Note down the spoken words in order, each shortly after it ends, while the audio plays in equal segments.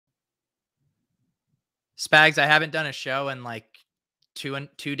Spags, I haven't done a show in like 2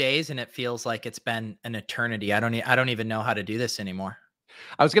 days, and it feels like it's been an eternity. I don't even know how to do this anymore.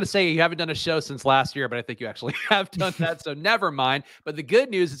 I was going to say you haven't done a show since last year, but I think you actually have done that, so never mind. But the good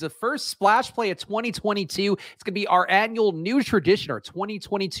news is the first Splash Play of 2022. It's going to be our annual new tradition, our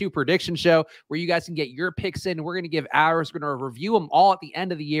 2022 prediction show, where you guys can get your picks in. We're going to give ours. We're going to review them all at the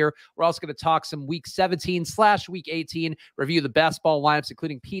end of the year. We're also going to talk some Week 17/Week 18, review the best ball lineups,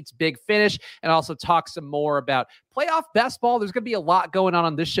 including Pete's big finish, and also talk some more about playoff best ball. There's going to be a lot going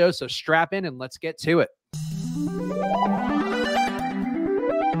on this show, so strap in and let's get to it.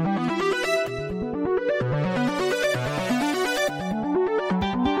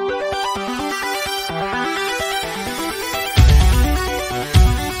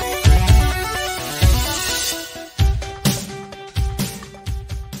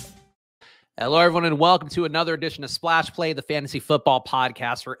 Hello, everyone, and welcome to another edition of Splash Play, the fantasy football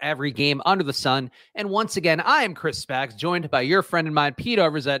podcast for every game under the sun. And once again, I am Chris Spags, joined by your friend and mine, Pete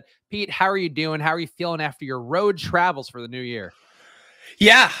Overzet. Pete, how are you doing? How are you feeling after your road travels for the new year?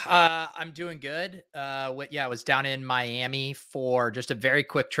 Yeah, I'm doing good. I was down in Miami for just a very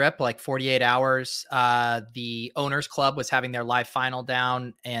quick trip, like 48 hours. The Owners Club was having their live final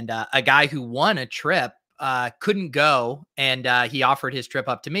down, and a guy who won a trip couldn't go, and he offered his trip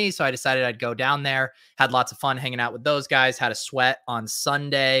up to me, so I decided I'd go down there. Had lots of fun hanging out with those guys. Had a sweat on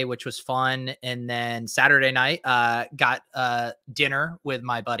Sunday, which was fun, and then Saturday night got dinner with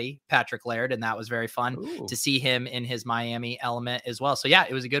my buddy Patrick Laird, and that was very fun to see him in his Miami element as well. So yeah,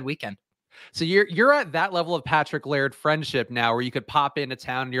 it was a good weekend. So you're at that level of Patrick Laird friendship now where you could pop into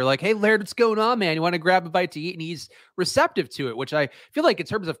town and you're like, hey, Laird, what's going on, man? You want to grab a bite to eat? And he's receptive to it, which I feel like in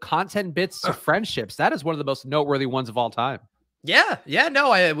terms of content bits to friendships, that is one of the most noteworthy ones of all time. Yeah.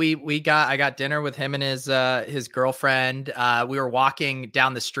 No, I got dinner with him and his girlfriend. We were walking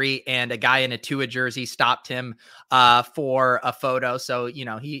down the street and a guy in a Tua jersey stopped him for a photo. So, you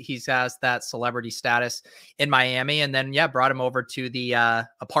know, he has that celebrity status in Miami, and then brought him over to the a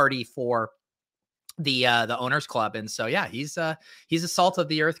party for the Owners Club. And so he's a salt of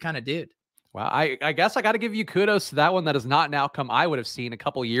the earth kind of dude. Well, I guess I got to give you kudos to that one. That is not an outcome I would have seen a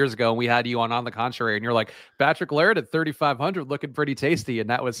couple years ago. And we had you on the contrary, and you're like, Patrick Laird at 3,500 looking pretty tasty. And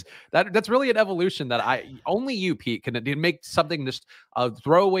that's really an evolution that only you, Pete, can make something just a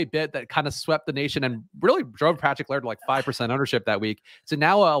throwaway bit that kind of swept the nation and really drove Patrick Laird to like 5% ownership that week. So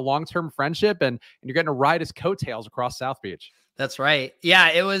now a long-term friendship, and you're getting to ride his coattails across South Beach. That's right.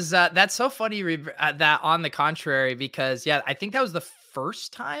 Yeah, it was, that's so funny that on the contrary, because I think that was the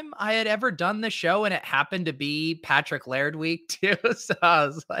first time I had ever done the show, and it happened to be Patrick Laird week too. So I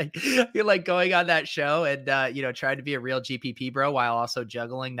was like, you're like going on that show and, trying to be a real GPP bro while also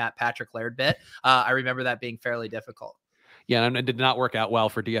juggling that Patrick Laird bit. I remember that being fairly difficult. Yeah, and it did not work out well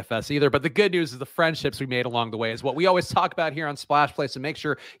for DFS either. But the good news is the friendships we made along the way is what we always talk about here on Splash Play. So make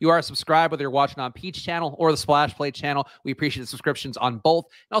sure you are subscribed, whether you're watching on Pete's channel or the Splash Play channel. We appreciate the subscriptions on both.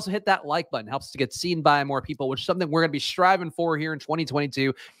 And also hit that like button. Helps us to get seen by more people, which is something we're going to be striving for here in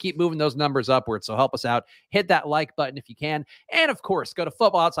 2022. Keep moving those numbers upwards. So help us out. Hit that like button if you can. And of course, go to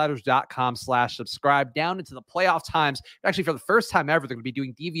footballoutsiders.com/subscribe. Down into the playoff times. Actually, for the first time ever, they're going to be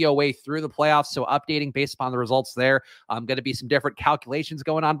doing DVOA through the playoffs. So updating based upon the results there. Going to be some different calculations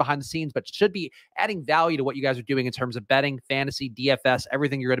going on behind the scenes, but should be adding value to what you guys are doing in terms of betting, fantasy, DFS,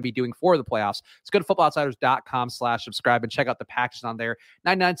 everything you're going to be doing for the playoffs. So go to footballoutsiders.com/subscribe and check out the packages on there.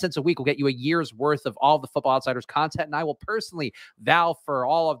 99 cents a week will get you a year's worth of all the Football Outsiders content, and I will personally vouch for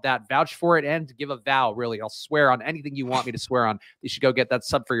all of that, vouch for it, and give a vow, really. I'll swear on anything you want me to swear on. You should go get that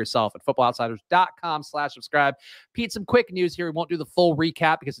sub for yourself at footballoutsiders.com/subscribe. Pete, some quick news here. We won't do the full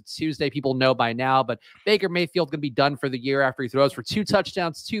recap because it's Tuesday. People know by now, but Baker Mayfield going to be done for the year after he throws for 2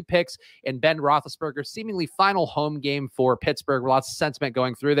 touchdowns, 2 picks, and Ben Roethlisberger's seemingly final home game for Pittsburgh. Lots of sentiment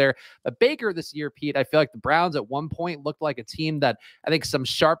going through there. But Baker this year, Pete, I feel like the Browns at one point looked like a team that I think some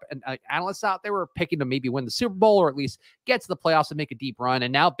sharp analysts out there were picking to maybe win the Super Bowl or at least get to the playoffs and make a deep run.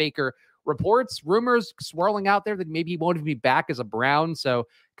 And now Baker, reports, rumors swirling out there that maybe he won't even be back as a Brown. So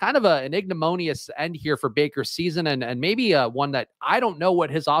kind of an ignominious end here for Baker's season, and maybe one that I don't know what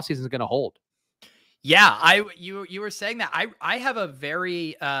his offseason is going to hold. Yeah, you were saying that. I have a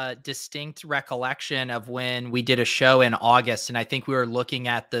very distinct recollection of when we did a show in August, and I think we were looking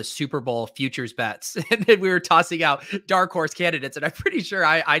at the Super Bowl futures bets, and then we were tossing out dark horse candidates, and I'm pretty sure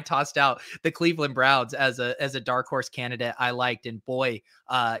I tossed out the Cleveland Browns as a dark horse candidate I liked, and boy,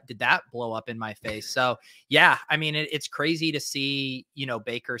 did that blow up in my face. So yeah, I mean it's crazy to see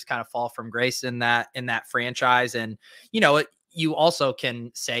Baker's kind of fall from grace in that franchise, and you also can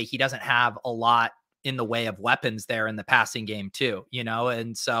say he doesn't have a lot in the way of weapons there in the passing game too,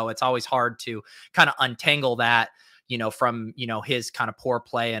 and so it's always hard to kind of untangle that, from, his kind of poor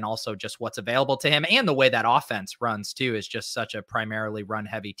play and also just what's available to him, and the way that offense runs too is just such a primarily run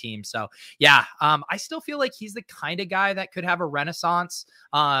heavy team. So yeah, I still feel like he's the kind of guy that could have a renaissance,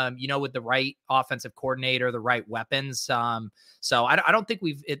 with the right offensive coordinator, the right weapons. So I don't think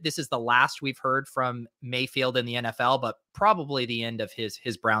this is the last we've heard from Mayfield in the NFL, but probably the end of his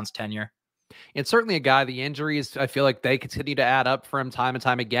Browns tenure. And certainly a guy, the injuries, I feel like they continue to add up for him time and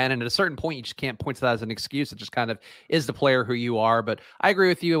time again. And at a certain point, you just can't point to that as an excuse. It just kind of is the player who you are. But I agree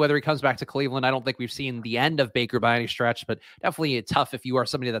with you, whether he comes back to Cleveland, I don't think we've seen the end of Baker by any stretch, but definitely tough if you are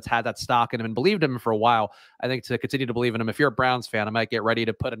somebody that's had that stock in him and believed in him for a while. I think to continue to believe in him, if you're a Browns fan, I might get ready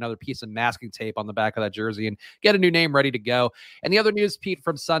to put another piece of masking tape on the back of that jersey and get a new name ready to go. And the other news, Pete,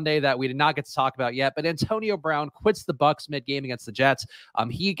 from Sunday that we did not get to talk about yet, but Antonio Brown quits the Bucs mid-game against the Jets.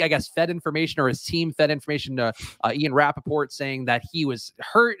 He, I guess, fed information, or his team fed information to Ian Rappaport, saying that he was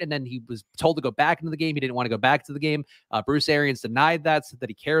hurt and then he was told to go back into the game. He didn't want to go back to the game. Bruce Arians denied that, said that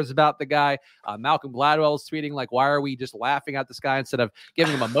he cares about the guy. Malcolm Gladwell is tweeting like, why are we just laughing at this guy instead of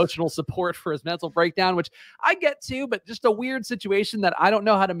giving him emotional support for his mental breakdown, which I get to, but just a weird situation that I don't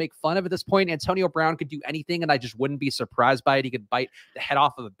know how to make fun of at this point. Antonio Brown could do anything and I just wouldn't be surprised by it. He could bite the head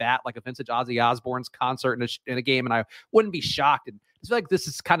off of a bat like a vintage Ozzy Osbourne's concert in a game, and I wouldn't be shocked. And I feel like this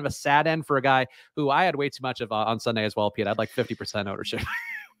is kind of a sad end for a guy who I had way too much of on Sunday as well, Pete. I had like 50% ownership.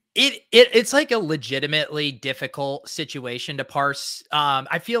 It's like a legitimately difficult situation to parse.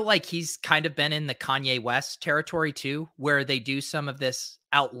 I feel like he's kind of been in the Kanye West territory too, where they do some of this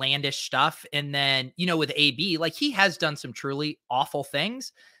outlandish stuff. And then, with AB, like he has done some truly awful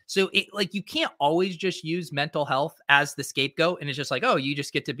things. So you can't always just use mental health as the scapegoat. And it's just like, oh, you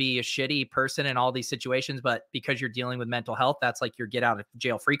just get to be a shitty person in all these situations. But because you're dealing with mental health, that's like your get out of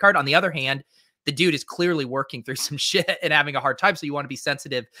jail free card. On the other hand, the dude is clearly working through some shit and having a hard time. So you want to be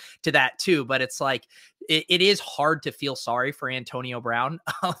sensitive to that too. But it's like, it is hard to feel sorry for Antonio Brown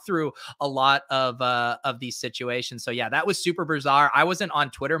through a lot of these situations. So yeah, that was super bizarre. I wasn't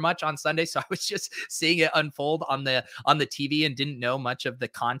on Twitter much on Sunday, so I was just seeing it unfold on the TV and didn't know much of the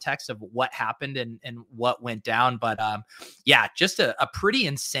context of what happened and what went down. But yeah, just a pretty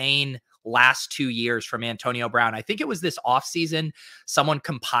insane last 2 years from Antonio Brown. I think it was this offseason, someone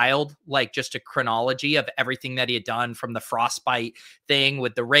compiled like just a chronology of everything that he had done, from the frostbite thing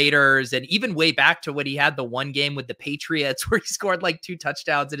with the Raiders, and even way back to when he had the one game with the Patriots where he scored like 2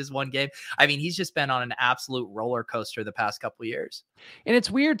 touchdowns in his one game. I mean, he's just been on an absolute roller coaster the past couple of years. And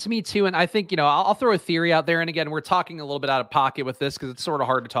it's weird to me too. And I think, I'll throw a theory out there. And again, we're talking a little bit out of pocket with this because it's sort of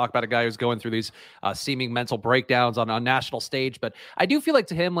hard to talk about a guy who's going through these seeming mental breakdowns on a national stage. But I do feel like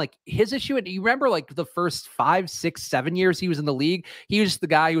to him, like his issue, and you remember like the first 5, 6, 7 years he was in the league, he was just the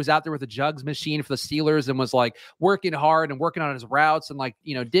guy who was out there with a jugs machine for the Steelers and was like working hard and working on his routes and like,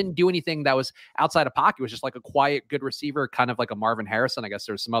 didn't do anything that was outside of pocket. It was just like a quiet, good receiver, kind of like a Marvin Harrison. I guess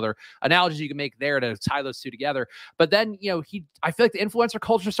there's some other analogies you can make there to tie those two together. But then, I feel like the influencer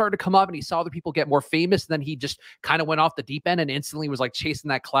culture started to come up and he saw other people get more famous. And then he just kind of went off the deep end and instantly was like chasing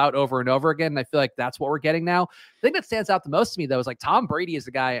that clout over and over again. And I feel like that's what we're getting now. The thing that stands out the most to me though is like Tom Brady is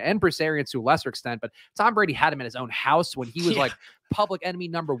the guy, and Bruce Arians to a lesser extent, but Tom Brady had him in his own house when he was like public enemy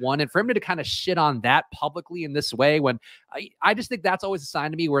number one. And for him to kind of shit on that publicly in this way, when I just think that's always a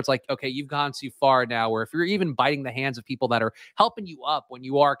sign to me where it's like, okay, you've gone too far now, where if you're even biting the hands of people that are helping you up when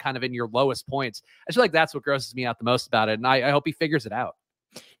you are kind of in your lowest points, I feel like that's what grosses me out the most about it. And I hope he figures it out.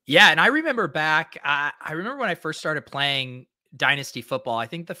 Yeah. And I remember back, I remember when I first started playing Dynasty football. I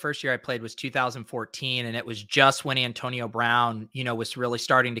think the first year I played was 2014, and it was just when Antonio Brown, was really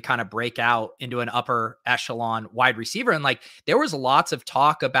starting to kind of break out into an upper echelon wide receiver. And like, there was lots of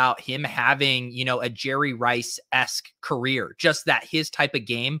talk about him having, a Jerry Rice-esque career, just that his type of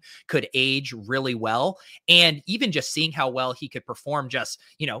game could age really well. And even just seeing how well he could perform, just,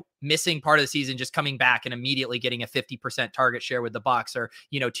 missing part of the season, just coming back and immediately getting a 50% target share with the Bucs, or,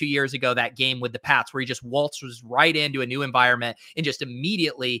 2 years ago, that game with the Pats where he just waltzes right into a new environment and just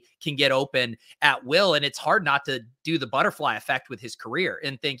immediately can get open at will. And it's hard not to do the butterfly effect with his career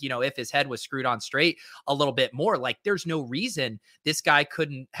and think, if his head was screwed on straight a little bit more, like there's no reason this guy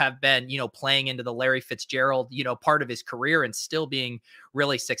couldn't have been, playing into the Larry Fitzgerald, part of his career and still being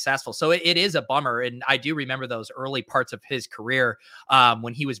really successful. So it is a bummer. And I do remember those early parts of his career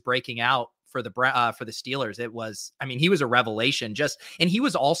when he was breaking out for the Steelers. It was, he was a revelation and he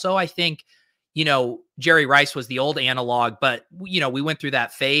was also, I think, Jerry Rice was the old analog, but we went through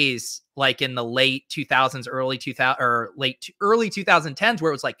that phase like in the late 2000s, early 2000 or early 2010s,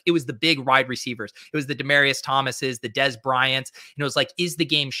 where it was like, it was the big wide receivers. It was the Demaryius Thomases, the Des Bryants. It was like, is the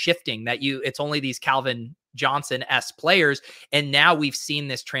game shifting that it's only these Calvin Johnson-esque players? And now we've seen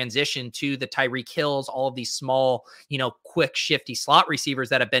this transition to the Tyreek Hills, all of these small, quick, shifty slot receivers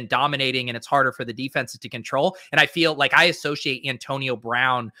that have been dominating, and it's harder for the defenses to control. And I feel like I associate Antonio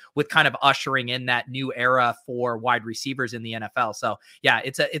Brown with kind of ushering in that new era for wide receivers in the NFL. So yeah,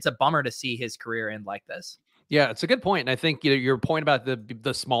 it's a bummer to see his career end like this. Yeah, it's a good point. And I think your point about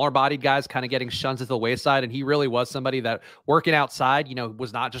the smaller bodied guys kind of getting shunned to the wayside. And he really was somebody that working outside,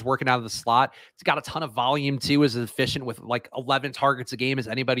 was not just working out of the slot. He's got a ton of volume too, is efficient with like 11 targets a game as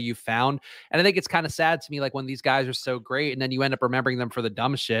anybody you've found. And I think it's kind of sad to me, like when these guys are so great and then you end up remembering them for the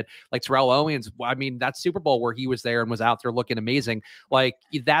dumb shit, like Terrell Owens. I mean, that Super Bowl where he was there and was out there looking amazing. Like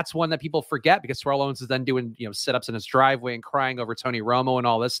that's one that people forget because Terrell Owens is then doing, sit-ups in his driveway and crying over Tony Romo and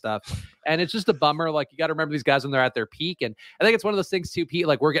all this stuff. And it's just a bummer. Like you got to remember these guys when they're at their peak. And I think it's one of those things too, Pete,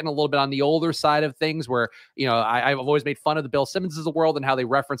 like we're getting a little bit on the older side of things where, I've always made fun of the Bill Simmonses of the world and how they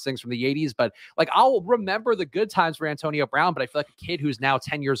reference things from the 80s, but like I'll remember the good times for Antonio Brown, but I feel like a kid who's now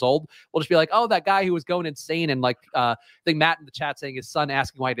 10 years old will just be like, oh, that guy who was going insane. And like, I think Matt in the chat saying his son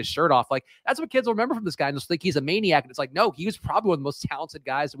asking why he had his shirt off. Like that's what kids will remember from this guy and just think he's a maniac. And it's like, no, he was probably one of the most talented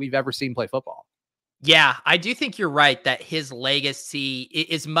guys that we've ever seen play football. Yeah, I do think you're right that his legacy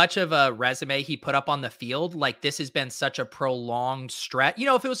is much of a resume he put up on the field. Like this has been such a prolonged stretch.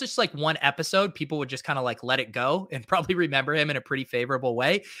 If it was just like one episode, people would just kind of like let it go and probably remember him in a pretty favorable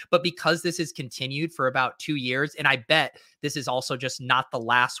way. But because this has continued for about 2 years, and I bet this is also just not the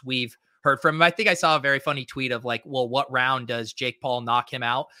last we've heard from him. I think I saw a very funny tweet of like, well, what round does Jake Paul knock him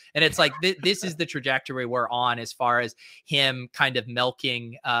out? And it's like, this is the trajectory we're on as far as him kind of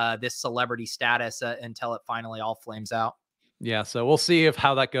milking this celebrity status until it finally all flames out. Yeah, so we'll see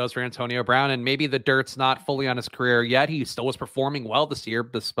how that goes for Antonio Brown, and maybe the dirt's not fully on his career yet. He still was performing well this year,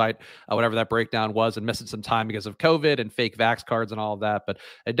 despite whatever that breakdown was, and missing some time because of COVID and fake vax cards and all of that. But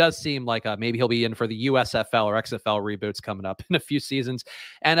it does seem like maybe he'll be in for the USFL or XFL reboots coming up in a few seasons.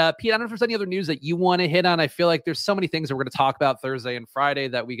 And Pete, I don't know if there's any other news that you want to hit on. I feel like there's so many things that we're going to talk about Thursday and Friday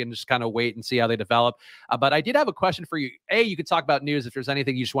that we can just kind of wait and see how they develop. But I did have a question for you. You could talk about news if there's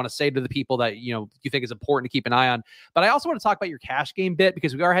anything you just want to say to the people that you think is important to keep an eye on. But I also want to talk about your cash game bit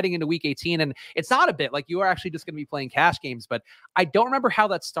because we are heading into week 18 and it's not a bit like you are actually just going to be playing cash games, but I don't remember how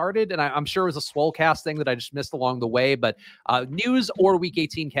that started. And I'm sure it was a Swolecast thing that I just missed along the way, but news or week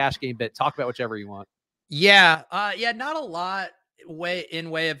 18 cash game bit, talk about whichever you want. Yeah. Not a lot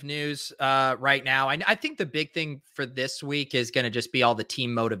way of news right now. I think the big thing for this week is going to just be all the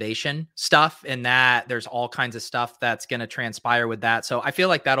team motivation stuff, and that there's all kinds of stuff that's going to transpire with that. So I feel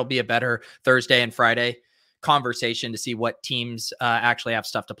like that'll be a better Thursday and Friday conversation to see what teams actually have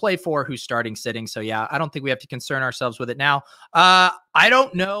stuff to play for, who's starting, sitting. So yeah, I don't think we have to concern ourselves with it now. I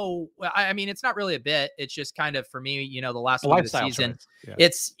don't know. I mean, it's not really a bit. It's just kind of, for me, the last week of the season, yeah.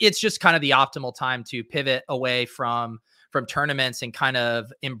 It's just kind of the optimal time to pivot away from tournaments and kind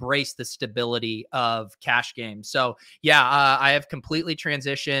of embrace the stability of cash games. So yeah, I have completely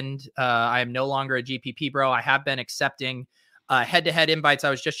transitioned. I am no longer a GPP bro. I have been accepting head-to-head invites.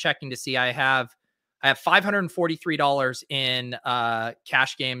 I was just checking to see I have $543 in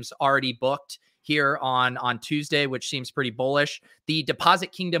cash games already booked here on Tuesday, which seems pretty bullish. The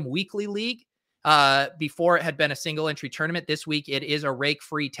Deposit Kingdom Weekly League, before it had been a single entry tournament, this week it is a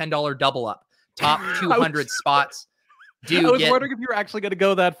rake-free $10 double up. Top 200 spots. I was wondering if you were actually going to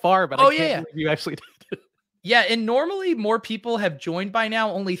go that far, but I can't believe you actually did. Yeah, and normally more people have joined by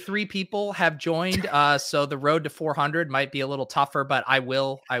now. Only 3 people have joined, so the road to 400 might be a little tougher, but I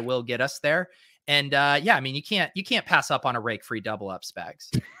will get us there. And I mean, you can't pass up on a rake-free double up, Spags.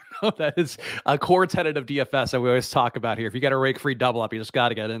 That is a core tenet of DFS that we always talk about here. If you got a rake-free double up, you just got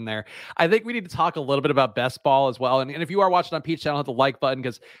to get in there. I think we need to talk a little bit about best ball as well. And if you are watching on Pete's channel, hit the like button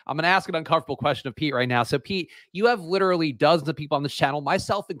because I'm going to ask an uncomfortable question of Pete right now. So Pete, you have literally dozens of people on this channel,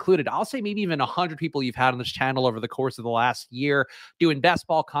 myself included. I'll say maybe even 100 people you've had on this channel over the course of the last year, doing best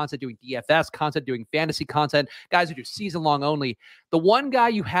ball content, doing DFS content, doing fantasy content, guys who do season long only. The one guy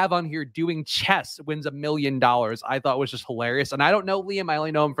you have on here doing chess wins $1 million. I thought was just hilarious. And I don't know Liam. I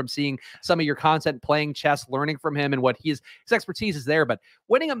only know him from seeing some of your content, playing chess, learning from him and what his expertise is there. But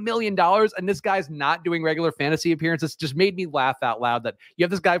winning $1 million and this guy's not doing regular fantasy appearances just made me laugh out loud that you have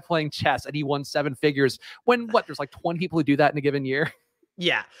this guy playing chess and he won 7 figures when there's like 20 people who do that in a given year.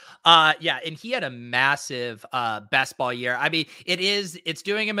 Yeah. Yeah. And he had a massive best ball year. I mean, it's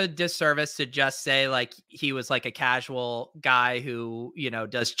doing him a disservice to just say like he was like a casual guy who,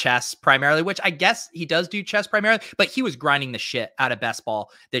 does chess primarily, which I guess he does do chess primarily, but he was grinding the shit out of best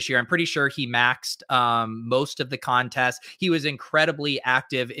ball this year. I'm pretty sure he maxed most of the contests. He was incredibly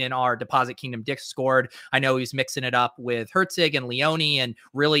active in our Deposit Kingdom Discord. I know he's mixing it up with Herzig and Leone and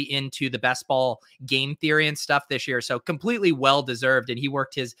really into the best ball game theory and stuff this year. So completely well deserved. And he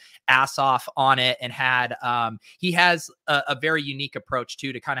worked his ass off on it and he has a very unique approach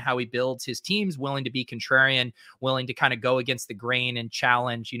too to kind of how he builds his teams, willing to be contrarian, willing to kind of go against the grain and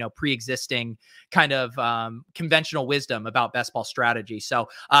challenge, pre-existing kind of conventional wisdom about best ball strategy. So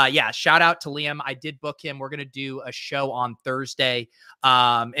yeah, shout out to Liam. I did book him. We're going to do a show on Thursday.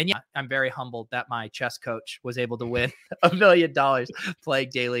 And yeah, I'm very humbled that my chess coach was able to win $1 million playing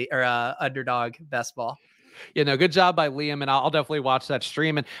daily or underdog best ball. Good job by Liam, and I'll definitely watch that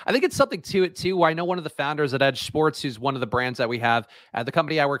stream. And I think it's something to it too, where I know one of the founders at Edge Sports, who's one of the brands that we have at the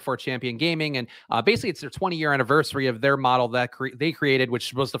company I work for, Champion Gaming, and basically it's their 20-year anniversary of their model that they created,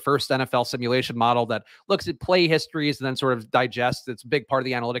 which was the first NFL simulation model that looks at play histories and then sort of digests. It's a big part of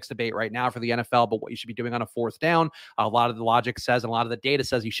the analytics debate right now for the NFL, but what you should be doing on a fourth down. A lot of the logic says, and a lot of the data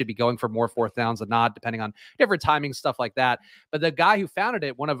says you should be going for more fourth downs than not, depending on different timing, stuff like that. But the guy who founded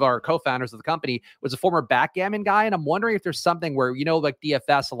it, one of our co-founders of the company, was a former backgammon guy. And I'm wondering if there's something where, like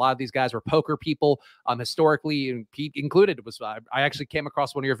DFS, a lot of these guys were poker people historically, and Pete included. I actually came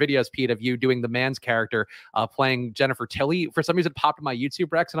across one of your videos, Pete, of you doing the man's character, playing Jennifer Tilly. For some reason, it popped in my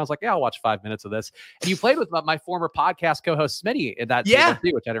YouTube Rex, and I was like, yeah, I'll watch 5 minutes of this. And you played with my former podcast co-host Smitty in that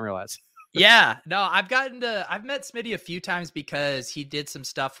too, which I didn't realize. Yeah, no, I've met Smitty a few times because he did some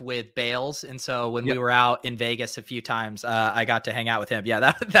stuff with Bales. And so when we were out in Vegas a few times, I got to hang out with him. Yeah,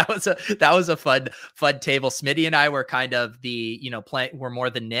 that was a fun table. Smitty and I were kind of the, we're more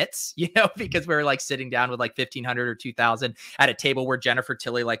the nits, because we were like sitting down with like 1,500 or 2,000 at a table where Jennifer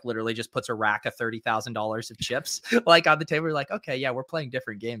Tilly like literally just puts a rack of $30,000 of chips like on the table. We're like, okay, yeah, we're playing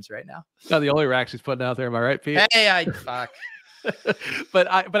different games right now. No, the only rack she's putting out there. Am I right, Pete? Hey, fuck.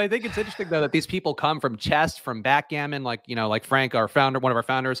 But I think it's interesting though that these people come from chess, from backgammon, like Frank, our founder, one of our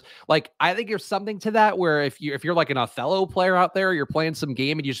founders. Like I think there's something to that where if you're like an Othello player out there, you're playing some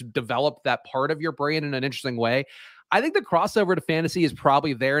game and you just develop that part of your brain in an interesting way. I think the crossover to fantasy is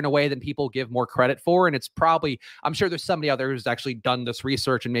probably there in a way that people give more credit for. And it's probably, I'm sure there's somebody out there who's actually done this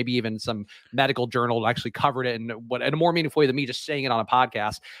research and maybe even some medical journal actually covered it in a more meaningful way than me just saying it on a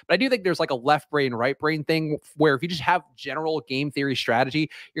podcast. But I do think there's like a left brain, right brain thing where if you just have general game theory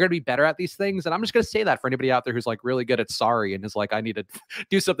strategy, you're going to be better at these things. And I'm just going to say that for anybody out there who's like really good at Sorry and is like, I need to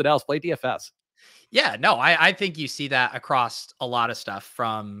do something else, play DFS. Yeah, no, I think you see that across a lot of stuff,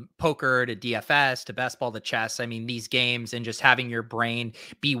 from poker to DFS to best ball to chess. I mean, these games and just having your brain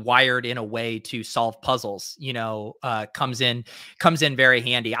be wired in a way to solve puzzles, comes in very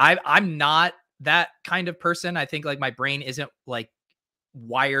handy. I'm not that kind of person. I think like my brain isn't like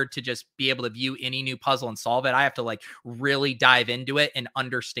wired to just be able to view any new puzzle and solve it. I have to like really dive into it and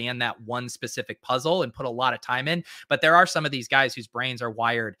understand that one specific puzzle and put a lot of time in. But there are some of these guys whose brains are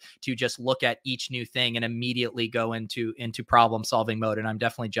wired to just look at each new thing and immediately go into problem solving mode. And I'm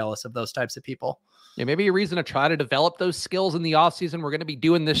definitely jealous of those types of people. Yeah, maybe a reason to try to develop those skills in the offseason. We're going to be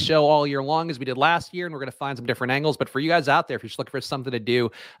doing this show all year long as we did last year, and we're going to find some different angles. But for you guys out there, if you're just looking for something to do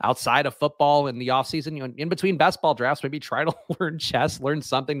outside of football in the offseason, in between best ball drafts, maybe try to learn chess, learn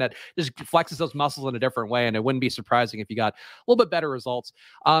something that just flexes those muscles in a different way. And it wouldn't be surprising if you got a little bit better results.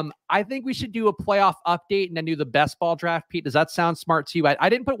 I think we should do a playoff update and then do the best ball draft. Pete, does that sound smart to you? I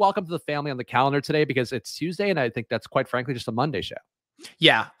didn't put Welcome to the Family on the calendar today because it's Tuesday, and I think that's quite frankly just a Monday show.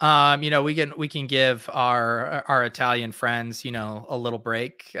 Yeah. We can give our Italian friends, a little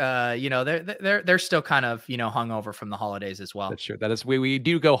break. They're still kind of, hungover from the holidays as well. That's true. That is, we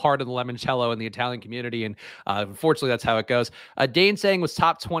do go hard on the limoncello in the Italian community. And unfortunately that's how it goes. Dane saying was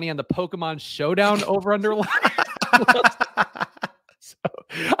top 20 on the Pokemon Showdown over under. So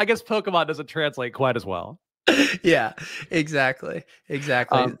I guess Pokemon doesn't translate quite as well. Yeah, exactly.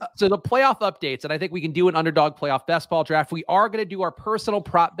 So the playoff updates, and I think we can do an underdog playoff best ball draft. We are going to do our personal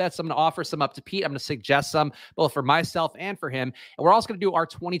prop bets. I'm going to offer some up to Pete. I'm going to suggest some both for myself and for him. And we're also going to do our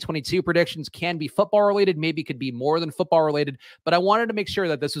 2022 predictions. Can be football related, maybe could be more than football related. But I wanted to make sure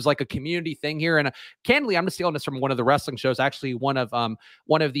that this was like a community thing here. And candidly, I'm just stealing this from one of the wrestling shows. Actually, one of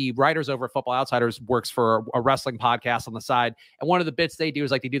the writers over at Football Outsiders works for a wrestling podcast on the side. And one of the bits they do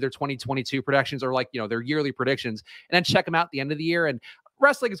is like they do their 2022 predictions or like, their yearly predictions, and then check them out at the end of the year. And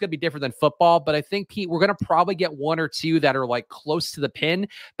wrestling is going to be different than football, but I think, Pete, we're going to probably get one or two that are like close to the pin,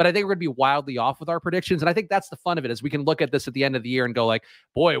 but I think we're going to be wildly off with our predictions. And I think that's the fun of it, is we can look at this at the end of the year and go like,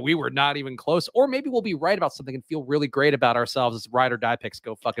 boy, we were not even close. Or maybe we'll be right about something and feel really great about ourselves as ride or die picks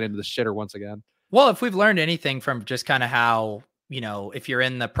go fucking into the shitter once again. Well, if we've learned anything from just kind of how, if you're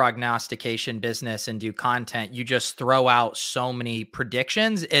in the prognostication business and do content, you just throw out so many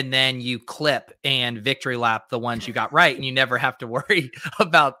predictions and then you clip and victory lap the ones you got right. And you never have to worry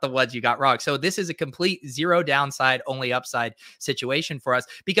about the ones you got wrong. So this is a complete zero downside, only upside situation for us,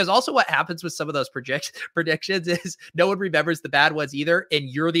 because also what happens with some of those predictions is no one remembers the bad ones either. And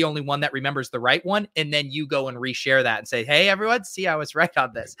you're the only one that remembers the right one. And then you go and reshare that and say, hey, everyone, see, I was right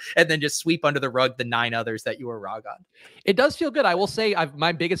on this. And then just sweep under the rug the 9 others that you were wrong on. It does feel good. I will say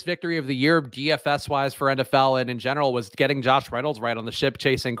my biggest victory of the year, DFS wise for NFL and in general, was getting Josh Reynolds right on the ship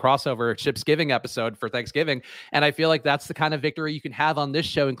chasing crossover Shipsgiving episode for Thanksgiving. And I feel like that's the kind of victory you can have on this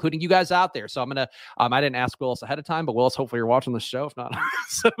show, including you guys out there. So I'm going to, I didn't ask Willis ahead of time, but Willis, hopefully you're watching the show. If not,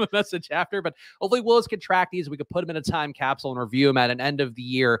 send him a message after, but hopefully Willis can track these. We could put them in a time capsule and review them at an end of the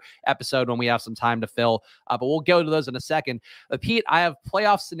year episode when we have some time to fill. But we'll go to those in a second. Pete, I have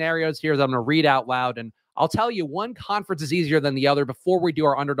playoff scenarios here that I'm going to read out loud, and I'll tell you, one conference is easier than the other before we do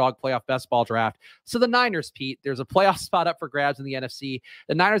our underdog playoff best ball draft. So the Niners, Pete, there's a playoff spot up for grabs in the NFC.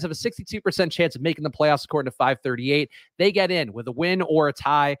 The Niners have a 62% chance of making the playoffs according to 538. They get in with a win or a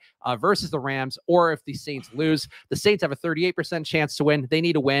tie versus the Rams, or if the Saints lose. The Saints have a 38% chance to win. They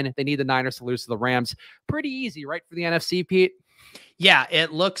need a win. They need the Niners to lose to the Rams. Pretty easy, right, for the NFC, Pete? Yeah,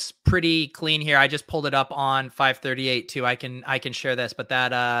 it looks pretty clean here. I just pulled it up on 538 too. I can share this, but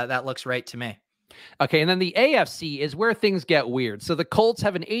that looks right to me. Okay, and then the AFC is where things get weird. So the Colts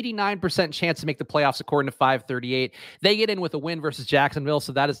have an 89% chance to make the playoffs according to 538. They get in with a win versus Jacksonville,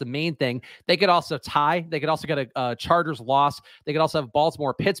 so that is the main thing. They could also tie. They could also get a Chargers loss. They could also have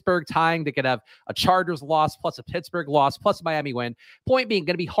Baltimore-Pittsburgh tying. They could have a Chargers loss plus a Pittsburgh loss plus a Miami win. Point being,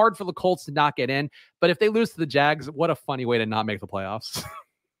 going to be hard for the Colts to not get in, but if they lose to the Jags, what a funny way to not make the playoffs.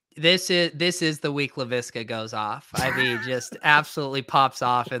 This is the week LaVisca goes off. I mean, just absolutely pops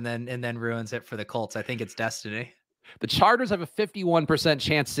off and then ruins it for the Colts. I think it's destiny. The Chargers have a 51%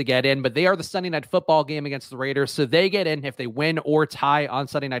 chance to get in, but they are the Sunday Night Football game against the Raiders, so they get in if they win or tie on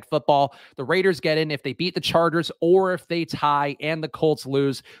Sunday Night Football. The Raiders get in if they beat the Chargers, or if they tie and the Colts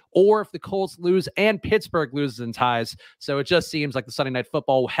lose, or if the Colts lose and Pittsburgh loses and ties. So it just seems like the Sunday Night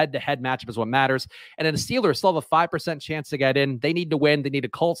Football head-to-head matchup is what matters. And then the Steelers still have a 5% chance to get in. They need to win. They need a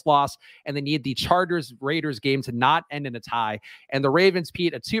Colts loss, and they need the Chargers-Raiders game to not end in a tie. And the Ravens,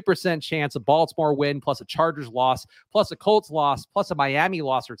 Pete, a 2% chance, a Baltimore win plus a Chargers loss, plus a Colts loss, plus a Miami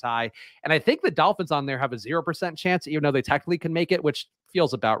loss or tie. And I think the Dolphins on there have a 0% chance, even though they technically can make it, which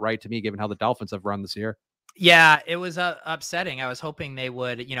feels about right to me, given how the Dolphins have run this year. Yeah, it was upsetting. I was hoping they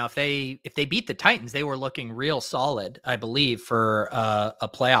would, if they beat the Titans, they were looking real solid, I believe, for a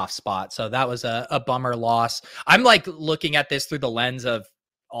playoff spot. So that was a bummer loss. I'm like looking at this through the lens of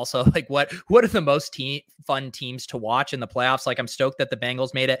also like what are the most fun teams to watch in the playoffs. Like, I'm stoked that the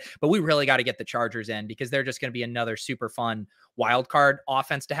Bengals made it, but we really got to get the Chargers in, because they're just going to be another super fun wild card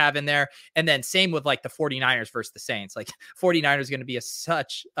offense to have in there. And then same with like the 49ers versus the Saints. Like, 49ers is going to be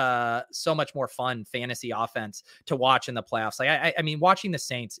so much more fun fantasy offense to watch in the playoffs. Like, I mean, watching the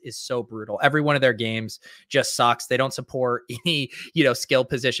Saints is so brutal. Every one of their games just sucks. They don't support any, skill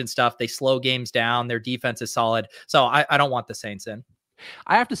position stuff. They slow games down. Their defense is solid. So I don't want the Saints in.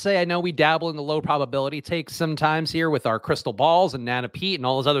 I have to say, I know we dabble in the low probability takes sometimes here with our crystal balls and Nana Pete and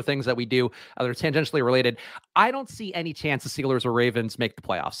all those other things that we do that are tangentially related. I don't see any chance the Steelers or Ravens make the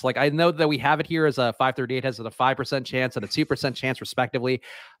playoffs. Like, I know that we have it here as a 538 has a 5% chance and a 2% chance respectively.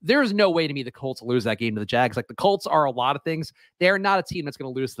 There's no way to me the Colts lose that game to the Jags. Like, the Colts are a lot of things. They're not a team that's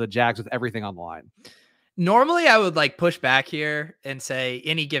going to lose to the Jags with everything on the line. Normally, I would like push back here and say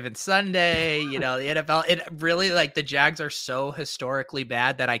any given Sunday, the NFL, it really, like, the Jags are so historically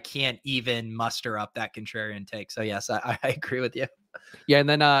bad that I can't even muster up that contrarian take. So yes, I agree with you. Yeah, and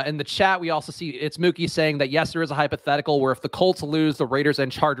then in the chat, we also see it's Mookie saying that, yes, there is a hypothetical where if the Colts lose, the Raiders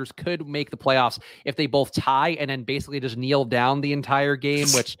and Chargers could make the playoffs if they both tie and then basically just kneel down the entire game,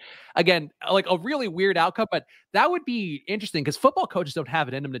 which, again, like a really weird outcome, but that would be interesting because football coaches don't have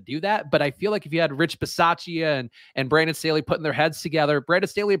it in them to do that. But I feel like if you had Rich Bisaccia and Brandon Staley putting their heads together, Brandon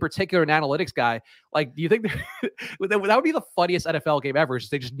Staley in particular, an analytics guy, like, do you think that would be the funniest NFL game ever?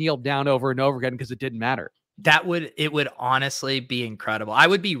 They just kneeled down over and over again because it didn't matter. It would honestly be incredible. I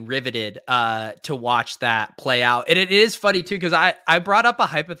would be riveted to watch that play out. And it is funny too, because I brought up a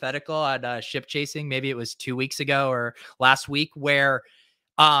hypothetical on ship chasing. Maybe it was 2 weeks ago or last week, where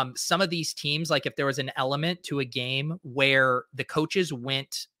some of these teams, like if there was an element to a game where the coaches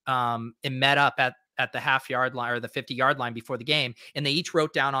went and met up at the half-yard line or the 50-yard line before the game, and they each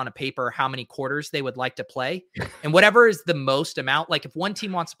wrote down on a paper how many quarters they would like to play. And whatever is the most amount, like if one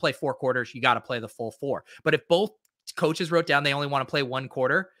team wants to play 4 quarters, you got to play the full 4. But if both coaches wrote down they only want to play 1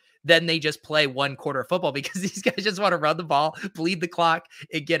 quarter, then they just play 1 quarter of football because these guys just want to run the ball, bleed the clock,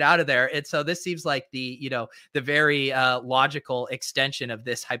 and get out of there. And so this seems like the very logical extension of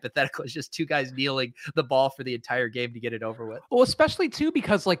this hypothetical is just 2 guys kneeling the ball for the entire game to get it over with. Well, especially too,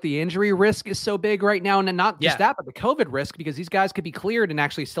 because like the injury risk is so big right now, and not just that, but the COVID risk, because these guys could be cleared and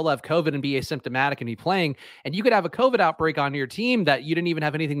actually still have COVID and be asymptomatic and be playing. And you could have a COVID outbreak on your team that you didn't even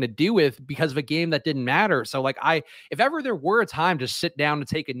have anything to do with because of a game that didn't matter. So like if ever there were a time to sit down and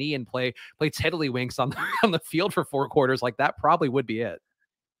take a knee and play tiddlywinks on the field for 4 quarters, like that probably would be it.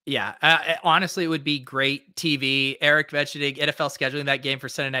 Yeah, honestly, it would be great TV. Eric mentioning NFL scheduling that game for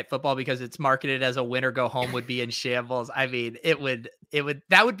Sunday Night Football because it's marketed as a win or go home would be in shambles. I mean, that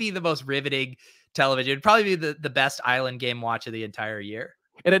would be the most riveting television. It'd probably be the best island game watch of the entire year.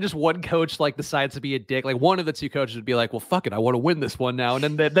 And then just one coach like decides to be a dick. Like one of the 2 coaches would be like, well, fuck it, I want to win this one now. And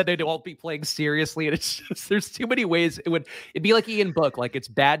then they won't be playing seriously. And it's just, there's too many ways. It'd be like Ian Book. Like it's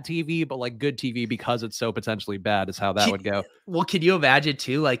bad TV, but like good TV because it's so potentially bad is how that would go. Well, can you imagine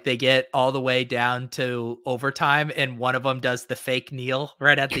too? Like they get all the way down to overtime and one of them does the fake kneel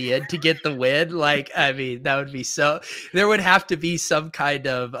right at the end to get the win. Like, I mean, that would be there would have to be some kind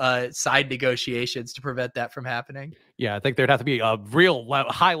of side negotiations to prevent that from happening. Yeah, I think there'd have to be a real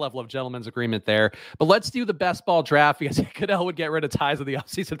high level of gentleman's agreement there. But let's do the best ball draft because Goodell would get rid of ties in the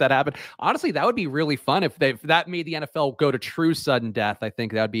offseason if that happened. Honestly, that would be really fun if that made the NFL go to true sudden death. I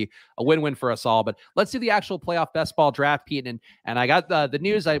think that would be a win-win for us all. But let's do the actual playoff best ball draft, Pete. And I got the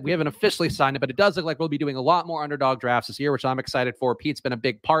news. We haven't officially signed it, but it does look like we'll be doing a lot more underdog drafts this year, which I'm excited for. Pete's been a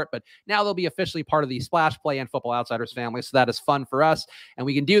big part, but now they'll be officially part of the Splash Play and Football Outsiders family. So that is fun for us. And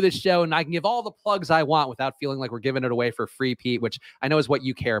we can do this show, and I can give all the plugs I want without feeling like we're giving it away for free, Pete, which I know is what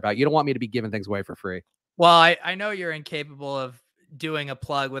you care about. You don't want me to be giving things away for free. Well, I know you're incapable of doing a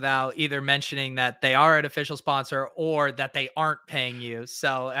plug without either mentioning that they are an official sponsor or that they aren't paying you.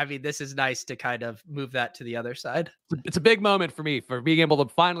 So, I mean, this is nice to kind of move that to the other side. It's a big moment for me for being able to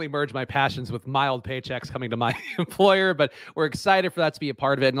finally merge my passions with mild paychecks coming to my employer, but we're excited for that to be a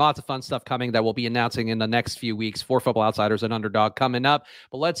part of it and lots of fun stuff coming that we'll be announcing in the next few weeks for Football Outsiders and Underdog coming up.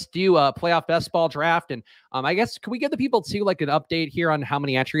 But let's do a playoff best ball draft. And I guess, can we give the people too, like an update here on how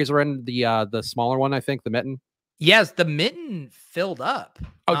many entries are in the smaller one? I think the Mitten. Yes, the Mitten filled up.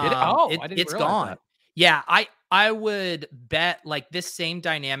 Oh, did it? Oh, it's gone. That. Yeah, I would bet like this same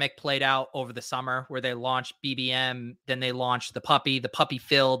dynamic played out over the summer where they launched BBM, then they launched the puppy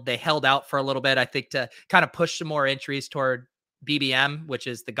filled. They held out for a little bit, I think, to kind of push some more entries toward BBM, which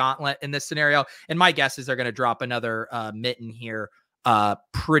is the gauntlet in this scenario. And my guess is they're going to drop another Mitten here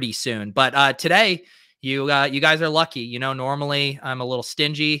pretty soon. But today, you guys are lucky. You know, normally I'm a little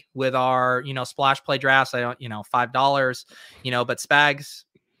stingy with our, splash play drafts. I don't, $5, but Spags,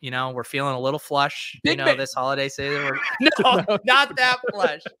 we're feeling a little flush, this holiday season. No, not that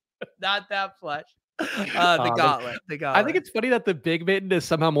flush. Not that flush. The gauntlet. I think it's funny that the big mitten is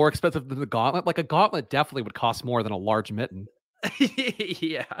somehow more expensive than the gauntlet. Like a gauntlet definitely would cost more than a large mitten.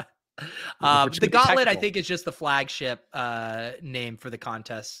 Yeah. The gauntlet, I think, is just the flagship name for the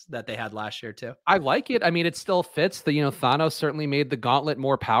contest that they had last year too. I like it. I mean, it still fits. Thanos certainly made the gauntlet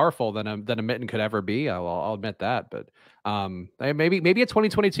more powerful than a mitten could ever be. I'll admit that. But maybe a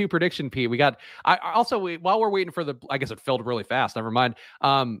 2022 prediction, Pete. While we're waiting for I guess it filled really fast. Never mind.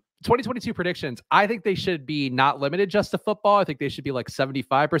 2022 predictions. I think they should be not limited just to football. I think they should be like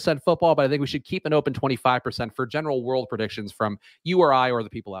 75% football, but I think we should keep an open 25% for general world predictions from you or I or the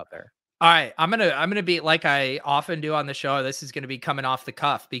people out there. All right, I'm gonna be like I often do on the show. This is gonna be coming off the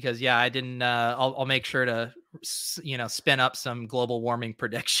cuff because I didn't. I'll make sure to spin up some global warming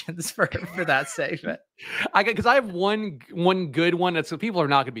predictions for that segment. Because I have one good one that people are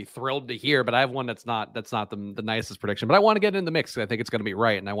not gonna be thrilled to hear, but I have one that's not the nicest prediction. But I want to get in the mix because I think it's gonna be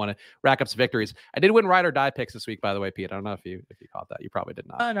right, and I want to rack up some victories. I did win ride or die picks this week, by the way, Pete. I don't know if you caught that. You probably did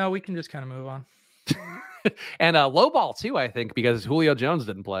not. No, we can just kind of move on. And low ball too, I think, because Julio Jones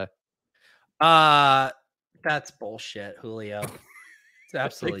didn't play. That's bullshit, Julio. It's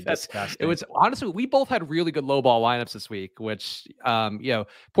absolutely disgusting. It was honestly, we both had really good low ball lineups this week, which,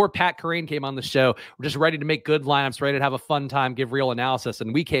 poor Pat Corrine came on the show. We're just ready to make good lineups, ready to have a fun time, give real analysis.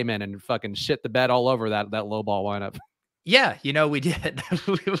 And we came in and fucking shit the bed all over that low ball lineup. Yeah, we did.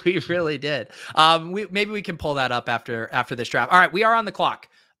 we really did. Maybe we can pull that up after this draft. All right, we are on the clock.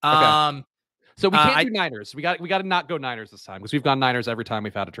 Okay. So we can't do Niners. We got to not go Niners this time because we've gone Niners every time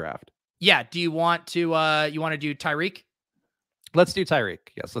we've had a draft. Yeah. Do you want to do Tyreek? Let's do Tyreek.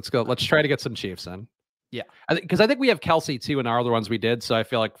 Yes, let's go. Let's try to get some Chiefs in. Yeah. Because I think we have Kelsey too in our other ones we did. So I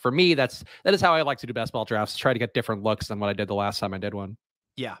feel like for me, that is how I like to do best ball drafts. Try to get different looks than what I did the last time I did one.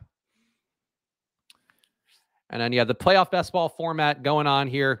 Yeah. And then, the playoff best ball format going on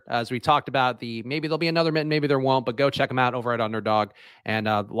here. As we talked about, maybe there'll be another mitten, maybe there won't, but go check them out over at Underdog. And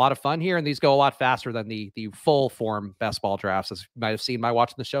a lot of fun here. And these go a lot faster than the full form best ball drafts, as you might have seen by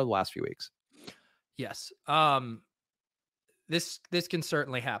watching the show the last few weeks. Yes. This can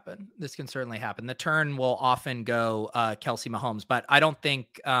certainly happen. The turn will often go Kelsey Mahomes, but I don't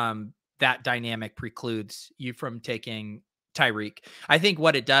think that dynamic precludes you from taking Tyreek. I think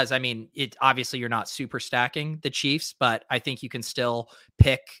what it does, I mean, it obviously you're not super stacking the Chiefs, but I think you can still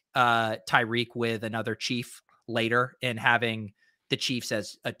pick Tyreek with another Chief later and having the Chiefs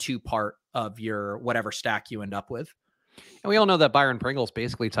as a 2-part of your whatever stack you end up with. And we all know that Byron Pringle's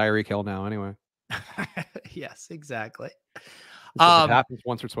basically Tyreek Hill now anyway. Yes, exactly. It happens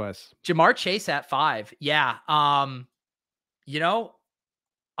once or twice. Jamar Chase at 5. Yeah. I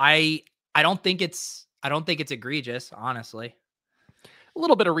don't think it's egregious, honestly. A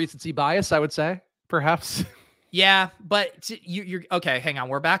little bit of recency bias, I would say, perhaps. Yeah, but you're okay. Hang on,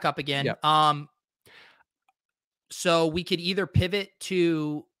 we're back up again. Yep. So we could either pivot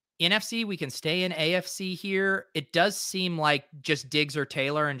to NFC. We can stay in AFC here. It does seem like just Diggs or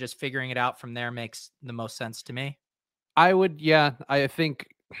Taylor and just figuring it out from there makes the most sense to me. I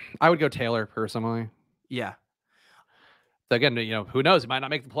think I would go Taylor personally. Yeah. Again, who knows? He might not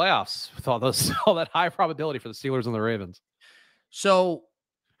make the playoffs with all that high probability for the Steelers and the Ravens. So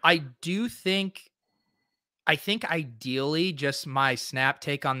I think ideally just my snap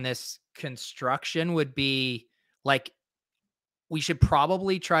take on this construction would be like, we should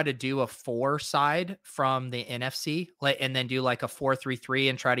probably try to do a 4 side from the NFC, and then do like a 4-3-3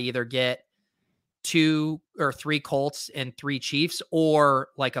 and try to either get 2 or 3 Colts and 3 Chiefs, or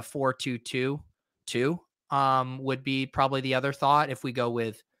like a 4-2-2-2. Would be probably the other thought if we go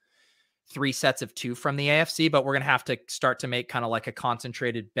with 3 sets of 2 from the AFC, but we're going to have to start to make kind of like a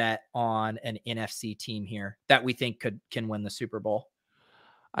concentrated bet on an NFC team here that we think can win the Super Bowl.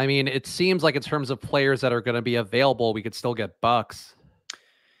 I mean, it seems like in terms of players that are going to be available, we could still get Bucks.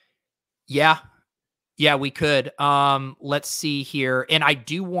 Yeah. Yeah, we could. Let's see here. And I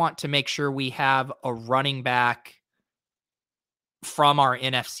do want to make sure we have a running back from our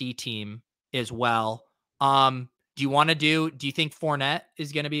NFC team as well. Do you think Fournette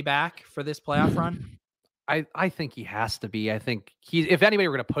is going to be back for this playoff run? I think he has to be. I think if anybody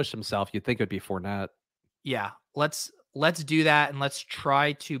were going to push himself, you'd think it would be Fournette. Yeah. Let's do that. And let's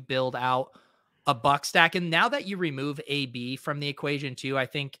try to build out a Buck stack. And now that you remove AB from the equation too, I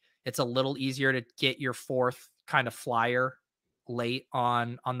think it's a little easier to get your 4th kind of flyer late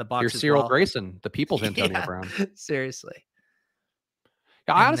on the Bucks. Your Cyril Grayson, the people's Antonio Brown. Seriously.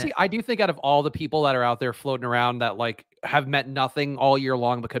 Yeah, I do think out of all the people that are out there floating around that like have meant nothing all year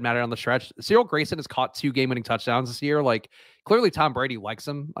long but could matter on the stretch, Cyril Grayson has caught 2 game-winning touchdowns this year. Like, clearly Tom Brady likes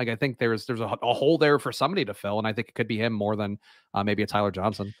him. Like, I think there's a hole there for somebody to fill, and I think it could be him more than maybe a Tyler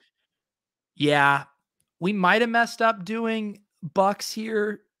Johnson. Yeah, we might have messed up doing Bucks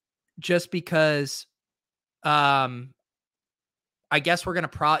here just because I guess we're going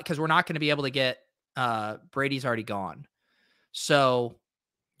to because we're not going to be able to get Brady's already gone. So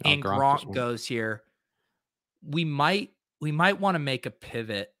and Gronk goes here. We might want to make a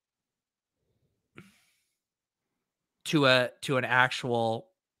pivot to an actual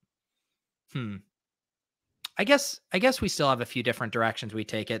I guess we still have a few different directions we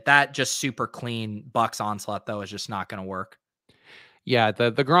take it. That just super clean Bucks onslaught though is just not going to work. Yeah,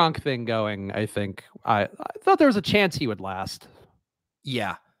 the Gronk thing going, I think I thought there was a chance he would last.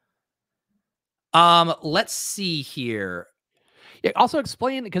 Yeah. Let's see here. Yeah, also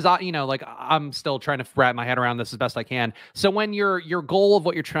explain, because I'm still trying to wrap my head around this as best I can. So when your goal of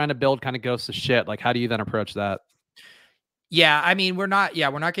what you're trying to build kind of goes to shit, like how do you then approach that? Yeah, I mean, we're not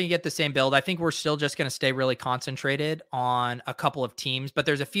going to get the same build. I think we're still just going to stay really concentrated on a couple of teams, but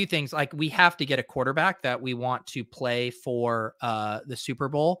there's a few things like we have to get a quarterback that we want to play for the Super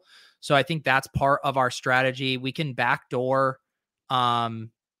Bowl. So I think that's part of our strategy. We can backdoor. Let's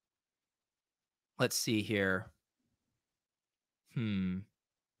see here.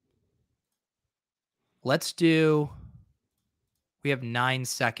 Let's do. We have 9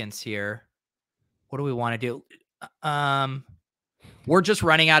 seconds here. What do we want to do? We're just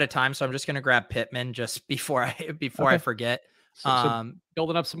running out of time, so I'm just going to grab Pittman just before I forget. So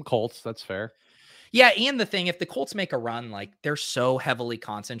building up some Colts, that's fair. Yeah, and the thing, if the Colts make a run, like they're so heavily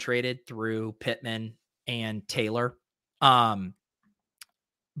concentrated through Pittman and Taylor. Um,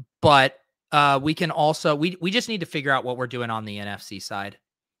 but we can also we just need to figure out what we're doing on the NFC side.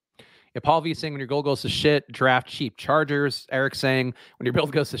 Yeah, Paul V saying when your goal goes to shit, draft cheap Chargers. Eric saying when your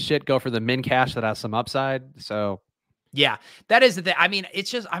build goes to shit, go for the min cash that has some upside. So yeah, that is the thing. I mean,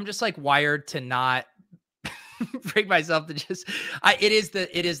 it's just I'm just like wired to not bring myself to just it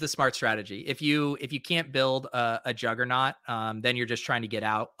is the smart strategy. If you can't build a juggernaut, then you're just trying to get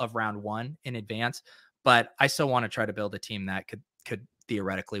out of round one in advance. But I still want to try to build a team that could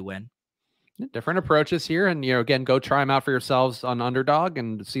theoretically win. Different approaches here, and again, go try them out for yourselves on Underdog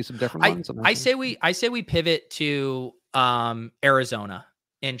and see some different ones. I say we pivot to Arizona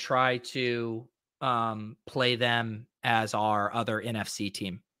and try to play them as our other NFC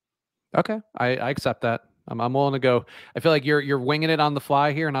team. Okay, I accept that. I'm willing to go. I feel like you're winging it on the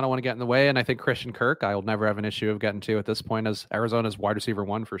fly here, and I don't want to get in the way. And I think Christian Kirk, I will never have an issue of getting to at this point as Arizona's wide receiver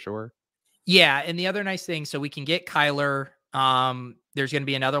 1 for sure. Yeah, and the other nice thing, so we can get Kyler. There's going to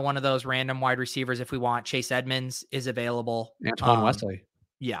be another one of those random wide receivers if we want. Chase Edmonds is available. Antoine Wesley.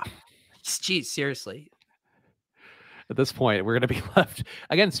 Yeah. Jeez, seriously. At this point, we're going to be left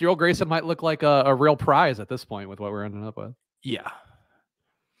again. Cyril Grayson might look like a real prize at this point with what we're ending up with. Yeah.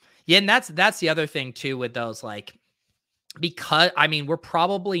 Yeah, and that's the other thing too with those, like, because I mean, we're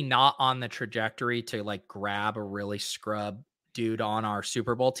probably not on the trajectory to like grab a really scrub dude on our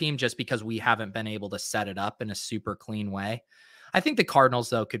Super Bowl team just because we haven't been able to set it up in a super clean way. I think the Cardinals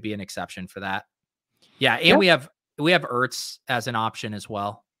though could be an exception for that. Yeah, and we have Ertz as an option as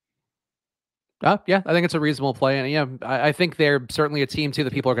well. Yeah, I think it's a reasonable play, and yeah, I think they're certainly a team too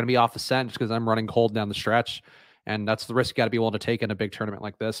that people are going to be off the scent just because I'm running cold down the stretch, and that's the risk you got to be willing to take in a big tournament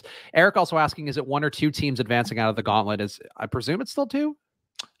like this. Eric also asking, is it 1 or 2 teams advancing out of the gauntlet? I presume it's still 2.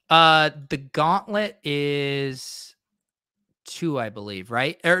 The gauntlet is 2, I believe,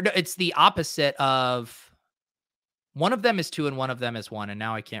 right? Or no, it's the opposite of. One of them is 2 and one of them is 1, and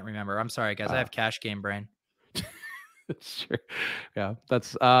now I can't remember. I'm sorry, guys. I have cash game brain. Sure. Yeah,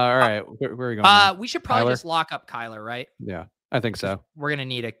 that's all right. Where are we going? We should probably just lock up Kyler, right? Yeah, I think so. We're gonna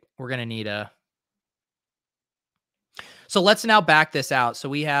need a. So let's now back this out. So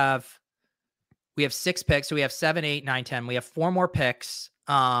we have 6 picks. So we have 7, 8, 9, 10. We have 4 more picks.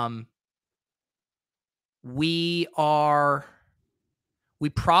 We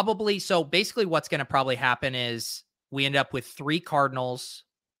probably, so basically what's going to probably happen is we end up with 3 Cardinals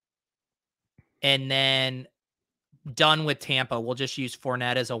and then done with Tampa. We'll just use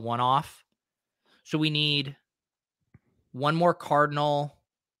Fournette as a one-off. So we need 1 more Cardinal,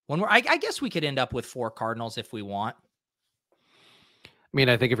 1 more. I guess we could end up with 4 Cardinals if we want. I mean,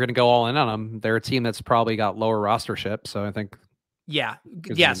 I think if you're going to go all in on them, they're a team that's probably got lower rostership. So I think. Yeah.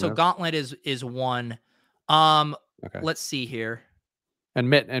 So Gauntlet is 1. Okay. Let's see here. And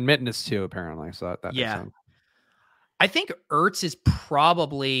Mitten is 2 apparently. So that makes sense. I think Ertz is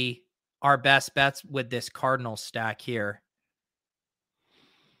probably our best bets with this Cardinal stack here.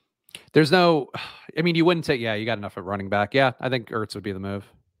 There's no, I mean, you wouldn't say, you got enough at running back. Yeah, I think Ertz would be the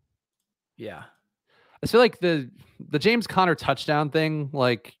move. Yeah. I feel like the James Conner touchdown thing,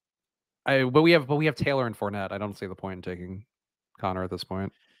 like, but we have Taylor and Fournette. I don't see the point in taking Conner at this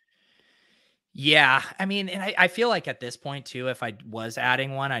point. Yeah, I mean, and I feel like at this point too, if I was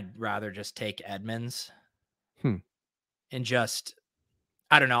adding one, I'd rather just take Edmonds. And just,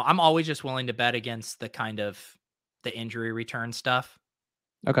 I don't know. I'm always just willing to bet against the kind of the injury return stuff.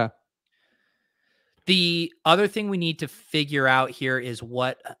 Okay. The other thing we need to figure out here is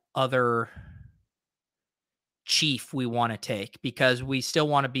what other Chief we want to take, because we still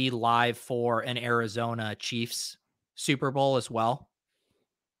want to be live for an Arizona Chiefs Super Bowl as well.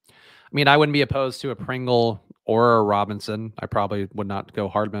 I mean, I wouldn't be opposed to a Pringle or a Robinson. I probably would not go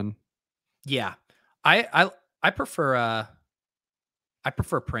Hardman. Yeah. I prefer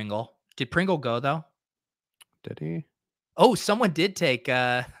Pringle. Did Pringle go though? Did he? Oh, someone did take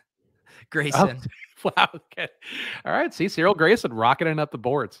Grayson. Oh, wow. Okay. All right. See, Cyril Grayson rocketing up the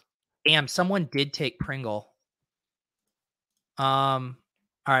boards. Damn, someone did take Pringle. All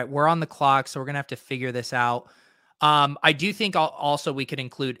right, we're on the clock, so we're gonna have to figure this out. I do think also we could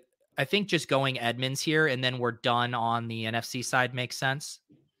include, I think just going Edmonds here, and then we're done on the NFC side makes sense.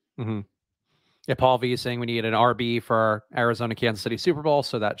 Mm-hmm. Yeah, Paul V is saying we need an RB for our Arizona Kansas City Super Bowl,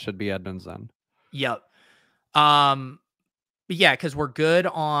 so that should be Edmonds then. Yep. But yeah, because we're good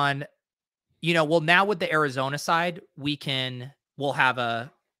on, well, now with the Arizona side, we're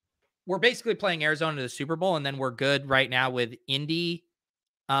basically playing Arizona to the Super Bowl, and then we're good right now with Indy.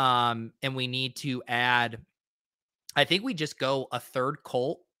 And we need to add, I think we just go a third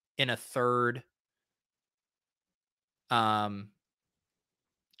Colt and a third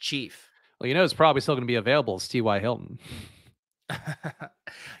Chief. Well, it's probably still going to be available. It's T.Y. Hilton.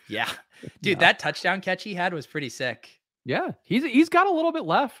 Yeah, dude, that touchdown catch he had was pretty sick. Yeah, he's got a little bit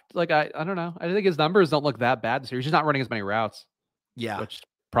left. Like I don't know. I think his numbers don't look that bad this year. He's just not running as many routes. Yeah, which is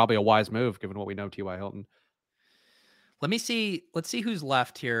probably a wise move given what we know T.Y. Hilton. Let's see who's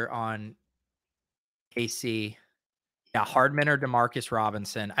left here on KC. Yeah, Hardman or Demarcus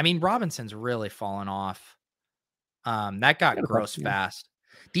Robinson. I mean, Robinson's really fallen off. That got gross fast.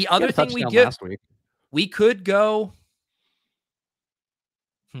 The other thing we could go.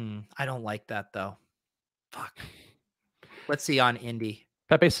 I don't like that though. Fuck. Let's see on Indy.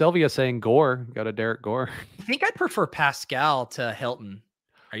 Pepe Sylvia saying Gore. Go to Derek Gore. I think I'd prefer Pascal to Hilton.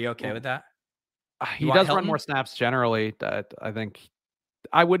 Are you okay with that? He does run more snaps generally. I think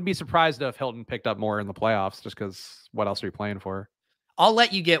I wouldn't be surprised if Hilton picked up more in the playoffs just because what else are you playing for? I'll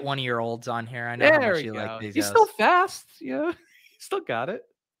let you get one of your olds on here. I know how much you like these. He's still fast. Yeah, he still got it.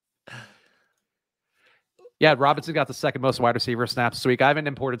 Yeah, Robinson got the second most wide receiver snaps this week. I haven't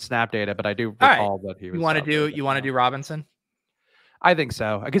imported snap data, but I do recall that he was. You want to do Robinson? I think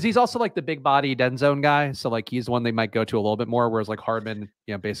so, because he's also like the big body end zone guy. So like he's one they might go to a little bit more, whereas like Hardman,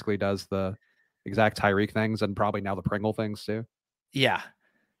 basically does the exact Tyreek things and probably now the Pringle things too. Yeah.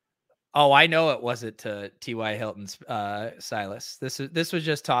 Oh, I know it wasn't to T.Y. Hilton's Silas. This was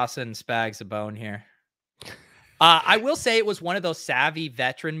just tossing Spags a bone here. I will say it was one of those savvy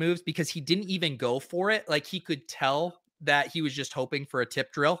veteran moves because he didn't even go for it. Like he could tell that he was just hoping for a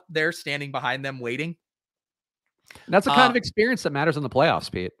tip drill there, standing behind them waiting. And that's the kind of experience that matters in the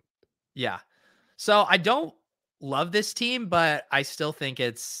playoffs, Pete. Yeah. So I don't love this team, but I still think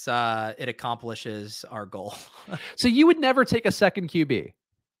it accomplishes our goal. So you would never take a second QB?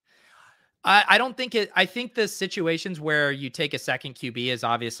 I don't think it. I think the situations where you take a second QB is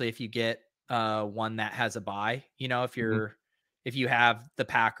obviously if you get one that has a bye, if you have the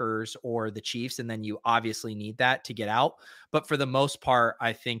Packers or the Chiefs, and then you obviously need that to get out. But for the most part,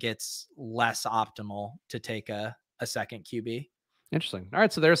 I think it's less optimal to take a second QB. Interesting. All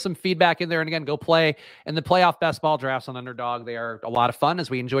right. So there's some feedback in there. And again, go play in the playoff best ball drafts on Underdog. They are a lot of fun as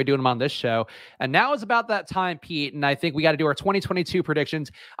we enjoy doing them on this show. And now is about that time, Pete. And I think we got to do our 2022 predictions.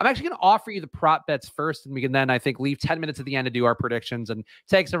 I'm actually going to offer you the prop bets first. And we can then, I think, leave 10 minutes at the end to do our predictions and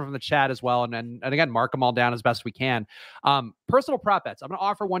take some from the chat as well. And again, mark them all down as best we can. Personal prop bets. I'm going to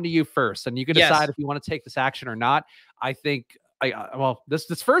offer one to you first. And you can decide if you want to take this action or not. I think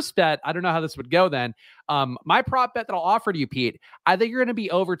this first bet, I don't know how this would go then. My prop bet that I'll offer to you, Pete, I think you're going to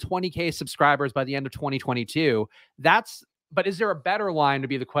be over 20K subscribers by the end of 2022. But is there a better line to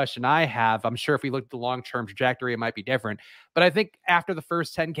be the question I have? I'm sure if we look at the long-term trajectory, it might be different. But I think after the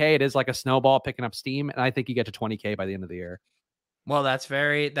first 10K, it is like a snowball picking up steam. And I think you get to 20K by the end of the year. Well, that's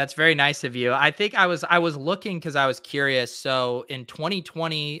very nice of you. I think I was looking because I was curious. So in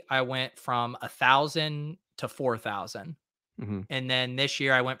 2020, I went from 1,000 to 4,000. Mm-hmm. And then this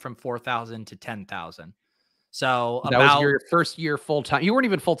year I went from 4,000 to 10,000. So that was your first year full time. You weren't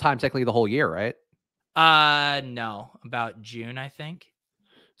even full time technically the whole year, right? No, about June, I think.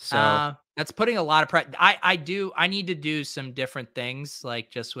 So that's putting a lot of pressure. I need to do some different things, like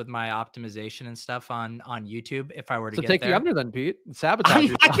just with my optimization and stuff on YouTube. If I were to get take there. The under then, Pete.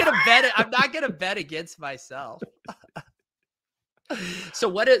 Sabotage. I'm not gonna bet against myself. So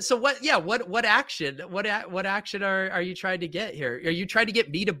what action are you trying to get here? Are you trying to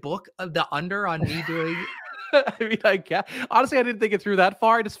get me to book the under on me doing? I mean, honestly, I didn't think it through that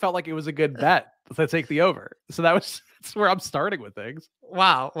far. I just felt like it was a good bet to take the over. So that's where I'm starting with things.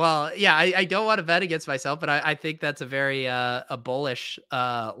 Wow. Well, yeah, I don't want to bet against myself, but I think that's a very a bullish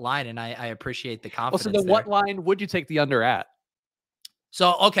line, and I appreciate the confidence. Well, so then what line would you take the under at?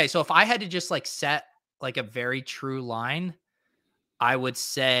 So if I had to just like set like a very true line, I would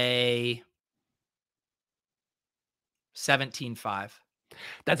say 17.5.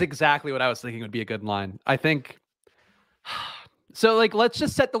 That's exactly what I was thinking would be a good line. I think so. Like, let's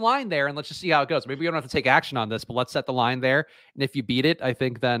just set the line there and let's just see how it goes. Maybe we don't have to take action on this, but let's set the line there. And if you beat it, I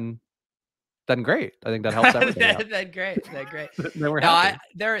think then great. I think that helps everything. Then great. Then we're happy.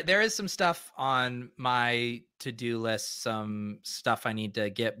 There is some stuff on my to-do list, some stuff I need to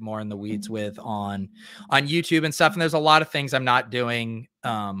get more in the weeds with on YouTube and stuff. And there's a lot of things I'm not doing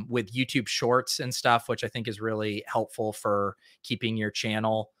with YouTube Shorts and stuff, which I think is really helpful for keeping your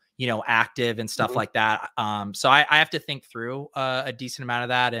channel, active and stuff like that. So I have to think through a decent amount of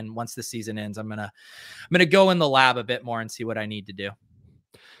that. And once the season ends, I'm gonna go in the lab a bit more and see what I need to do.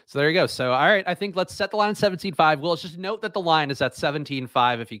 So there you go. So, all right, I think let's set the line at 17.5. Well, let's just note that the line is at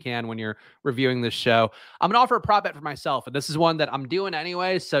 17.5 if you can when you're reviewing this show. I'm going to offer a prop bet for myself, and this is one that I'm doing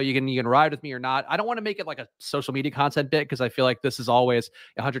anyway, so you can ride with me or not. I don't want to make it like a social media content bit because I feel like this is always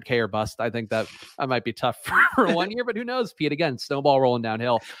 100K or bust. I think that might be tough for 1 year, but who knows, Pete? Again, snowball rolling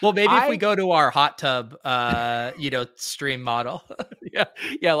downhill. Well, maybe if we go to our hot tub, stream model.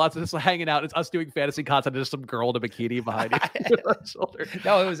 Yeah, lots of just hanging out. It's us doing fantasy content. There's some girl in a bikini behind you.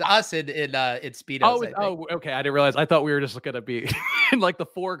 No, it was us in Speedos. Okay. I didn't realize. I thought we were just going to be in like the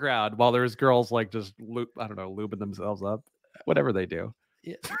foreground while there's girls like just lubing themselves up, whatever they do.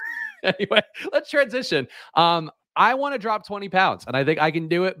 Yeah. Anyway, let's transition. I want to drop 20 pounds, and I think I can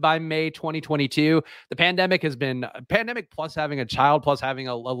do it by May 2022. The pandemic plus having a child plus having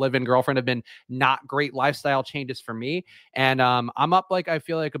a live-in girlfriend have been not great lifestyle changes for me. And I'm up I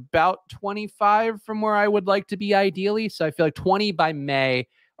feel like about 25 from where I would like to be ideally. So I feel like 20 by May,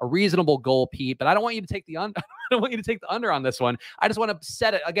 a reasonable goal, Pete. But I don't want you to take the under. I don't want you to take the under on this one. I just want to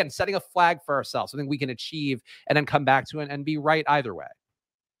set it again, setting a flag for ourselves, something we can achieve, and then come back to it and be right either way.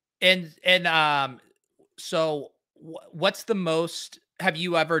 So what's the most have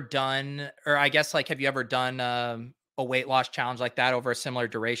you ever done, or I guess have you ever done a weight loss challenge like that over a similar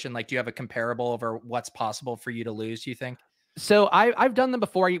duration? Like, do you have a comparable over what's possible for you to lose, do you think? So I've done them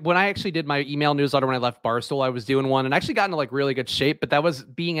before. When I actually did my email newsletter when I left Barstool, I was doing one and actually got into really good shape, but that was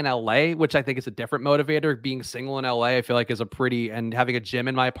being in LA, which I think is a different motivator. Being single in LA, I feel like is and having a gym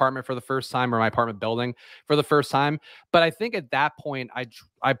in my apartment for the first time, or my apartment building for the first time. But I think at that point,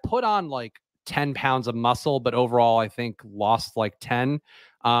 I put on 10 pounds of muscle, but overall I think lost 10.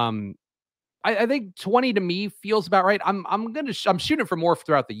 I think 20 to me feels about right. I'm shooting for more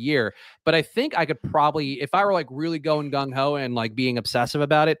throughout the year, but I think I could probably, if I were really going gung ho and being obsessive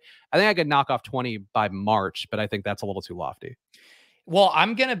about it, I think I could knock off 20 by March, but I think that's a little too lofty. Well,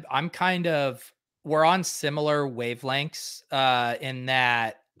 we're on similar wavelengths in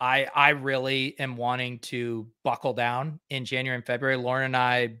that I really am wanting to buckle down in January and February. Lauren and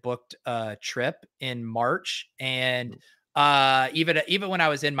I booked a trip in March, and even when I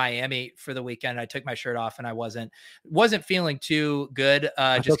was in Miami for the weekend, I took my shirt off and I wasn't feeling too good.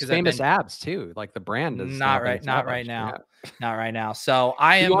 Just because famous abs too, the brand is not right now, not right now. So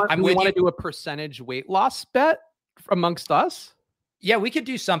we want to do a percentage weight loss bet amongst us. Yeah, we could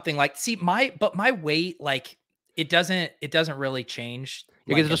do something my weight, it doesn't really change.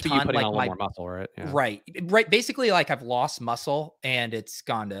 You can just be putting on a little more muscle, right? Yeah. Right. Basically, I've lost muscle and it's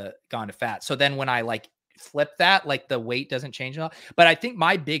gone to fat. So then when I flip that, the weight doesn't change at all. But I think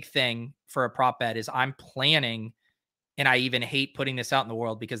my big thing for a prop bet is I'm planning, and I even hate putting this out in the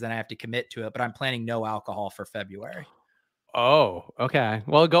world because then I have to commit to it, but I'm planning no alcohol for February. Oh, okay.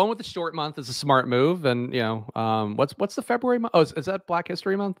 Well, going with the short month is a smart move. And what's the February month? Oh, is that Black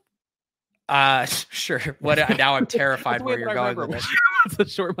History Month? Sure. Now I'm terrified where you're going with it. It's the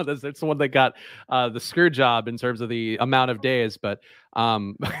short month. It's the one that got the screw job in terms of the amount of days. But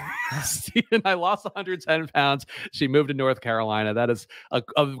Stephen, I lost 110 pounds. She moved to North Carolina. That is a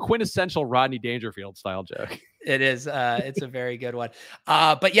quintessential Rodney Dangerfield style joke. It is. It's a very good one.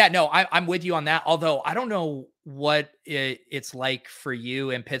 But yeah, no, I'm with you on that. Although I don't know what it's like for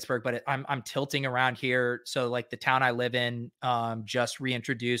you in Pittsburgh, but I'm tilting around here. So the town I live in just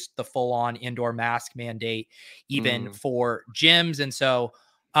reintroduced the full on indoor mask mandate, even for gyms. And so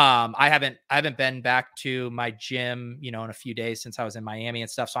I haven't been back to my gym, in a few days since I was in Miami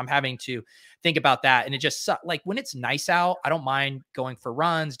and stuff. So I'm having to think about that. And it just when it's nice out, I don't mind going for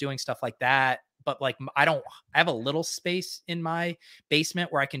runs, doing stuff like that. But I have a little space in my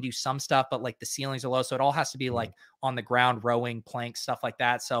basement where I can do some stuff, but the ceilings are low. So it all has to be on the ground, rowing, planks, stuff like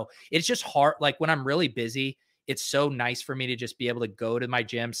that. So it's just hard. When I'm really busy, it's so nice for me to just be able to go to my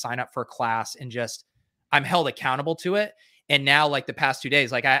gym, sign up for a class, and I'm held accountable to it. And now the past 2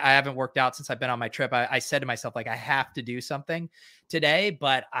 days, I haven't worked out since I've been on my trip. I said to myself, I have to do something today,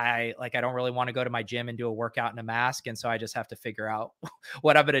 but I don't really want to go to my gym and do a workout in a mask. And so I just have to figure out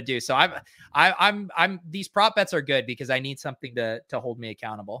what I'm going to do. So I'm these prop bets are good because I need something to hold me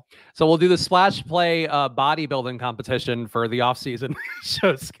accountable. So we'll do the Splash Play bodybuilding competition for the off season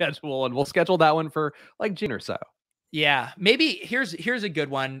show schedule. And we'll schedule that one for June or so. Yeah. Maybe here's a good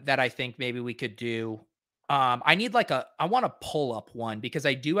one that I think maybe we could do. I need I want a pull-up one because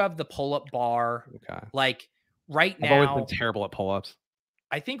I do have the pull-up bar. Okay. Right now, I've always been terrible at pull-ups.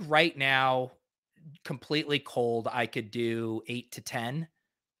 I think right now, completely cold, I could do 8 to 10.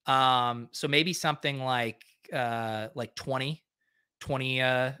 So maybe something like 20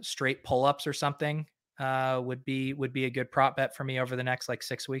 straight pull-ups or something would be a good prop bet for me over the next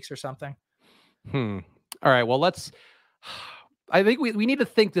 6 weeks or something. All right. Well, I think we need to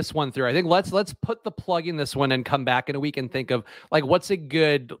think this one through. I think let's put the plug in this one and come back in a week and think of like what's a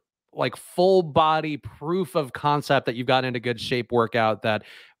good like full body proof of concept that you've gotten into good shape workout that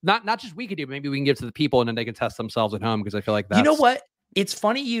not just we could do, but maybe we can give to the people and then they can test themselves at home because I feel like that's You know what? It's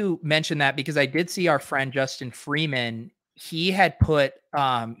funny you mentioned that because I did see our friend Justin Freeman. He had put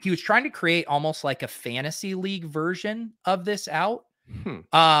he was trying to create almost like a fantasy league version of this out.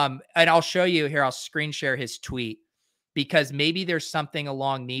 And I'll show you here. I'll screen share his tweet because maybe there's something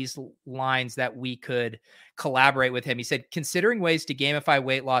along these lines that we could collaborate with him. He said, considering ways to gamify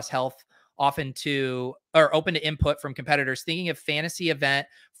weight loss health, open to input from competitors, thinking of fantasy event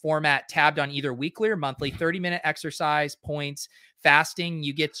format tabbed on either weekly or monthly, 30-minute exercise points, fasting,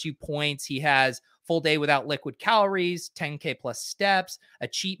 you get 2 points. He has full day without liquid calories, 10K plus steps, a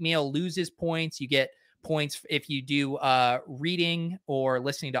cheat meal loses points. You get points if you do reading or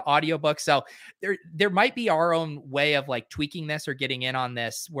listening to audiobooks. So there might be our own way of like tweaking this or getting in on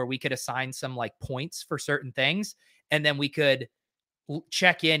this where we could assign some like points for certain things. And then we could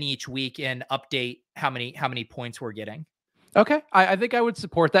check in each week and update how many points we're getting. Okay. I think I would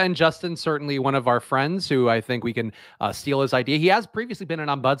support that. And Justin's certainly one of our friends who I think we can steal his idea. He has previously been an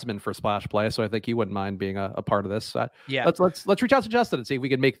ombudsman for Splash Play, so I think he wouldn't mind being a part of this. Yeah. Let's reach out to Justin and see if we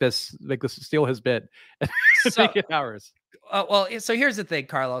can make this steal his bit and make it ours. Well, so here's the thing,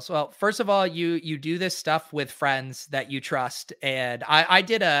 Carlos. Well, first of all, you do this stuff with friends that you trust, and I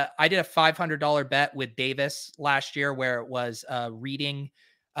did a $500 bet with Davis last year where it was reading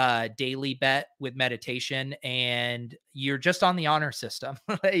daily bet with meditation, and you're just on the honor system.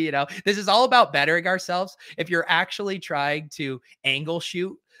 This is all about bettering ourselves. If you're actually trying to angle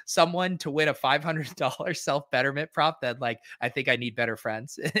shoot someone to win a $500 self-betterment prop, then like I think I need better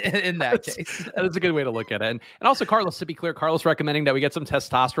friends in that case. That's a good way to look at it. And also Carlos, to be clear, Carlos recommending that we get some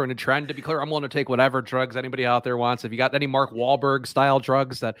testosterone and trend. To be clear, I'm willing to take whatever drugs anybody out there wants. If you got any Mark Wahlberg style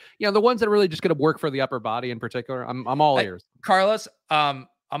drugs that, the ones that are really just going to work for the upper body in particular, I'm all ears. Carlos, I'm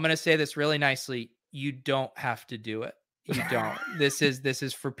going to say this really nicely. You don't have to do it. You don't. This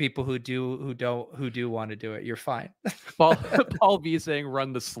is for people who do want to do it. You're fine. Paul V saying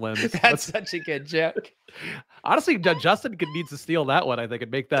run the slims. That's such a good joke. Honestly, Justin needs to steal that one, I think,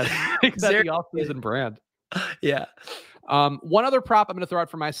 and make that the off-season brand. Yeah. One other prop I'm going to throw out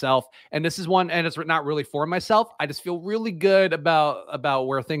for myself, and this is one, and it's not really for myself. I just feel really good about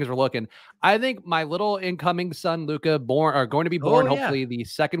where things are looking. I think my little incoming son, Luca, going to be born hopefully the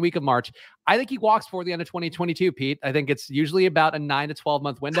second week of March. I think he walks before the end of 2022, Pete. I think it's usually about a 9 to 12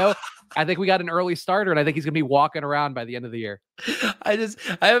 month window. I think we got an early starter, and I think he's going to be walking around by the end of the year. I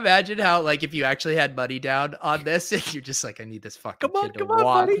imagine how, like, if you actually had money down on this, and you're just like, I need this fucking kid to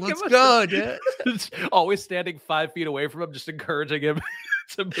walk. Buddy, let's go, dude. Always standing 5 feet away from him, just encouraging him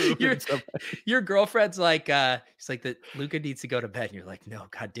to move. Your girlfriend's like, she's like, that Luca needs to go to bed. And you're like, no,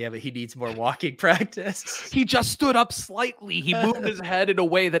 God damn it, he needs more walking practice. He just stood up slightly. He moved his head in a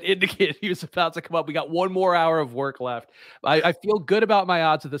way that indicated he was about to come up. We got 1 more hour of work left. I feel good about my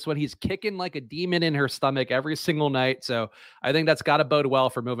odds of this one. He's kicking like a demon in her stomach every single night. So I think that's got to bode well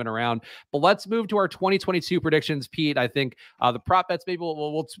for moving around. But let's move to our 2022 predictions, Pete. I think the prop bets, maybe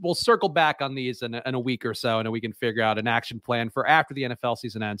we'll circle back on these in a week or so, and then we can figure out an action plan for after the NFL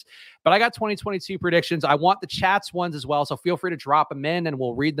season ends. But I got 2022 predictions. I want the chats ones as well, so feel free to drop them in and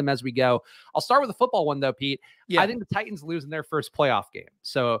we'll read them as we go. I'll start with the football one though, Pete. Yeah. I think the Titans lose in their first playoff game.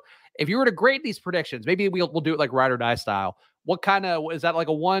 So if you were to grade these predictions, maybe we'll do it like ride or die style. What kind of, is that like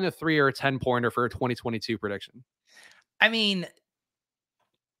a 1, a 3, or a 10 pointer for a 2022 prediction? I mean,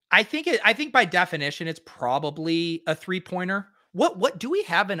 I think by definition, it's probably a 3-pointer. What do we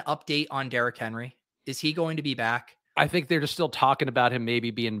have an update on Derrick Henry? Is he going to be back? I think they're just still talking about him maybe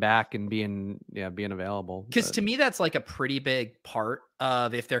being back and being available. Because to me, that's like a pretty big part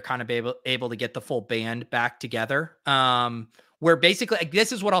of if they're kind of able to get the full band back together. Where basically, like,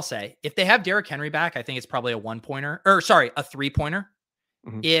 this is what I'll say. If they have Derrick Henry back, I think it's probably a 1-pointer, or sorry, a 3-pointer.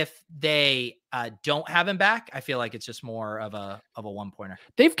 Mm-hmm. If they don't have him back, I feel like it's just more of a 1-pointer.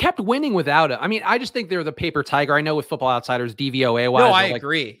 They've kept winning without it. I mean, I just think they're the paper tiger. I know with Football Outsiders, DVOA wise. No, I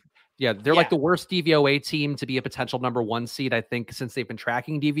agree. Yeah, they're like the worst DVOA team to be a potential number 1 seed, I think, since they've been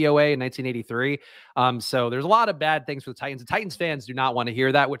tracking DVOA in 1983. So there's a lot of bad things for the Titans. The Titans fans do not want to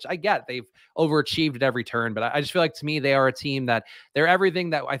hear that, which I get. They've overachieved at every turn. But I just feel like, to me, they are a team that they're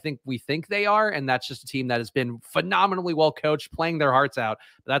everything that I think we think they are. And that's just a team that has been phenomenally well coached, playing their hearts out.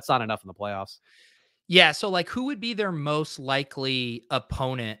 But that's not enough in the playoffs. Yeah, so like, who would be their most likely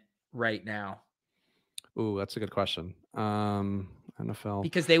opponent right now? Ooh, that's a good question. NFL,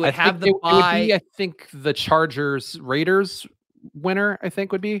 because they would have the bye. I think the Chargers Raiders winner, I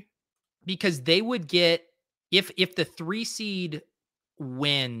think, would be, because they would get if the 3 seed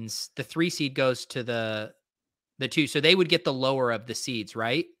wins, the 3 seed goes to the 2. So they would get the lower of the seeds,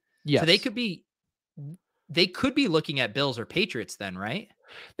 right? So Yes. they could be looking at Bills or Patriots then, right?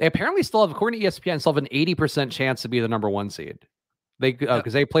 They apparently still have, according to ESPN, still have an 80% chance to be the number 1 seed. They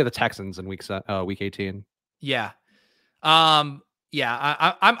because they play the Texans in week 18. Yeah.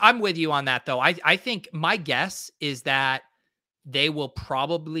 Yeah, I'm with you on that though. I think my guess is that they will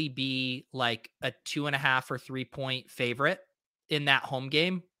probably be like a 2.5 or 3 point favorite in that home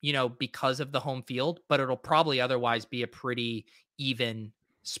game, because of the home field, but it'll probably otherwise be a pretty even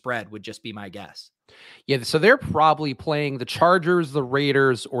spread, would just be my guess. Yeah, so they're probably playing the Chargers, the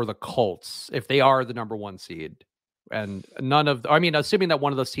Raiders, or the Colts if they are the number 1 seed. And assuming that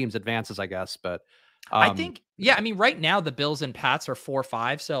one of those teams advances, I guess, but I think, right now the Bills and Pats are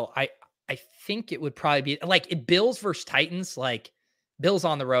 4-5. So I think it would probably be like Bills versus Titans, like Bills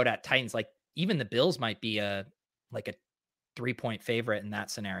on the road at Titans. Like even the Bills might be a 3-point favorite in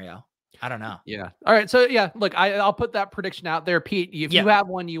that scenario. I don't know. Yeah. All right. So yeah, look, I'll put that prediction out there. Pete, if you have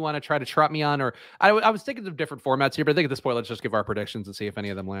one you want to try to trot me on, or I was thinking of different formats here, but I think at this point, let's just give our predictions and see if any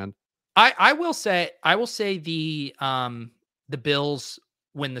of them land. I will say the Bills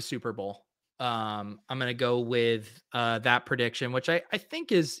win the Super Bowl. I'm going to go with that prediction, which I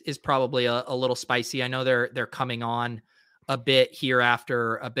think is probably a little spicy. I know they're coming on a bit here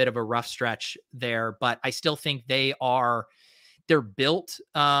after a bit of a rough stretch there, but I still think they're built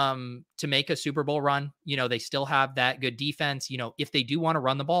to make a Super Bowl run. They still have that good defense. If they do want to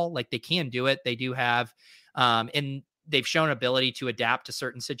run the ball, like they can do it. They do have, and they've shown ability to adapt to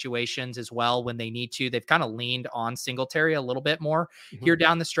certain situations as well when they need to. They've kind of leaned on Singletary a little bit more here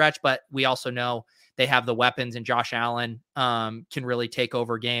down the stretch, but we also know they have the weapons, and Josh Allen can really take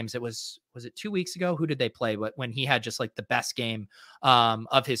over games. Was it 2 weeks ago? Who did they play? But when he had just like the best game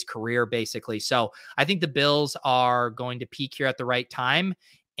of his career, basically. So I think the Bills are going to peak here at the right time.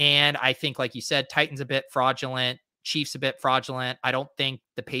 And I think, like you said, Titans a bit fraudulent, Chiefs a bit fraudulent. I don't think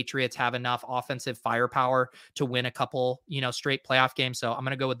the Patriots have enough offensive firepower to win a couple, straight playoff games. So I'm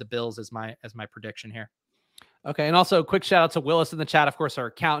going to go with the Bills as my prediction here. Okay. And also a quick shout out to Willis in the chat, of course, our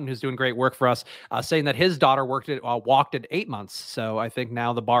accountant who's doing great work for us, saying that his daughter walked at 8 months. So I think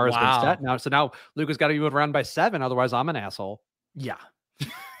now the bar has been set now. So now Luca's got to be moved around by 7. Otherwise I'm an asshole. Yeah.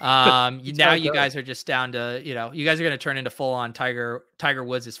 Now you guys are just down to, you guys are going to turn into full on Tiger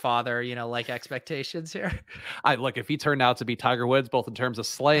Woods' father, like expectations here. Look, if he turned out to be Tiger Woods, both in terms of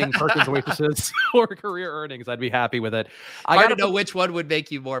slaying Perkins waitresses or career earnings, I'd be happy with it. I got to know which one would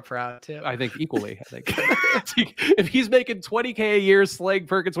make you more proud too. I think equally. If he's making $20K a year slaying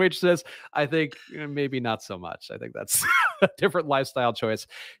Perkins waitresses, I think maybe not so much. I think that's a different lifestyle choice.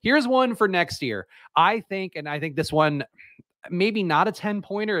 Here's one for next year. I think this one, maybe not a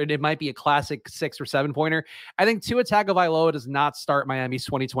 10-pointer. It might be a classic 6 or 7-pointer. I think Tua Tagovailoa does not start Miami's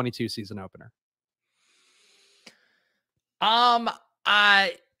 2022 season opener. I'll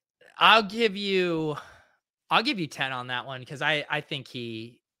give you 10 on that one because I think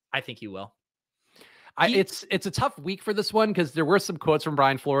he will. It's a tough week for this one because there were some quotes from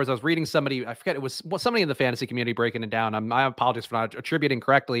Brian Flores. I was reading somebody, I forget, it was somebody in the fantasy community breaking it down. I apologize for not attributing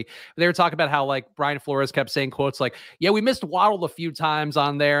correctly. They were talking about how like Brian Flores kept saying quotes like, yeah, we missed Waddle a few times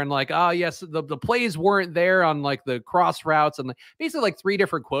on there. And like, oh yes, the plays weren't there on like the cross routes, and basically like 3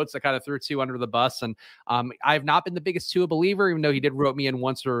 different quotes that kind of threw Tua under the bus. And I've not been the biggest Tua believer, even though he did rope me in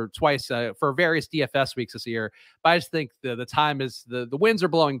once or twice for various DFS weeks this year. But I just think the time is the winds are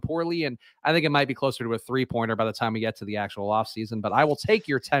blowing poorly, and I think it might be closer to a 3-pointer by the time we get to the actual offseason. But I will take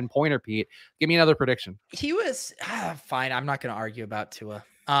your 10-pointer, Pete. Give me another prediction. He was fine. I'm not going to argue about Tua.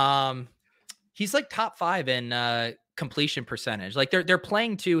 He's like top 5 in completion percentage. Like they're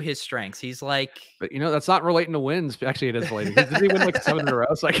playing to his strengths. He's like, but that's not relating to wins. Actually, it is relating. Did he win like 7 in a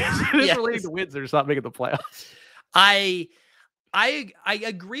row? So I guess it is relating to wins. They're just not making the playoffs. I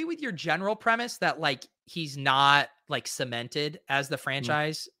agree with your general premise that like he's not like cemented as the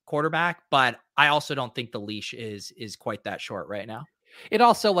franchise quarterback, but I also don't think the leash is quite that short right now. It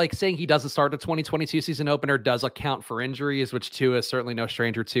also, like, saying he doesn't start the 2022 season opener does account for injuries, which Tua is certainly no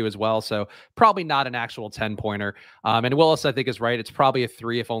stranger to as well. So probably not an actual 10-pointer. And Willis, I think, is right. It's probably a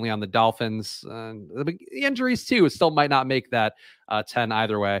 3, if only on the Dolphins. The injuries too still might not make that 10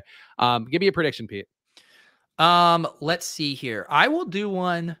 either way. Give me a prediction, Pete. Let's see here. I will do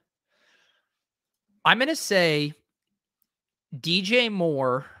one. I'm going to say DJ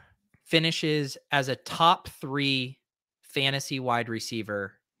Moore finishes as a top 3 fantasy wide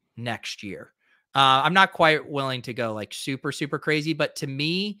receiver next year. I'm not quite willing to go like super, super crazy, but to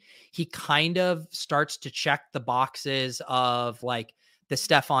me, he kind of starts to check the boxes of like the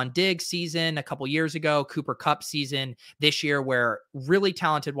Stephon Diggs season a couple years ago, Cooper Kupp season this year, where really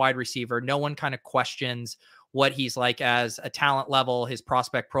talented wide receiver. No one kind of questions what he's like as a talent level, his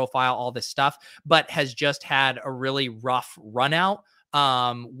prospect profile, all this stuff, but has just had a really rough run out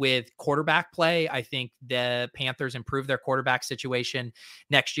with quarterback play. I think the Panthers improve their quarterback situation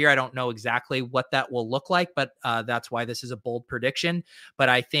next year. I don't know exactly what that will look like, but that's why this is a bold prediction. But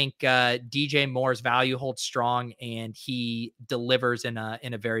I think DJ Moore's value holds strong, and he delivers in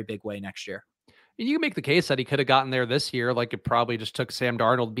a very big way next year. You can make the case that he could have gotten there this year. Like, it probably just took Sam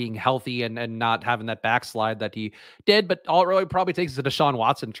Darnold being healthy and not having that backslide that he did. But all it really probably takes is a Deshaun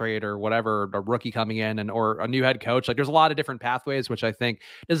Watson trade or whatever, a rookie coming in or a new head coach. Like, there's a lot of different pathways, which I think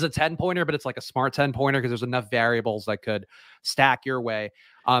is a 10-pointer, but it's like a smart 10-pointer because there's enough variables that could stack your way.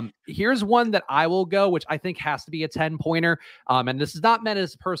 Here's one that I will go, which I think has to be a 10-pointer. And this is not meant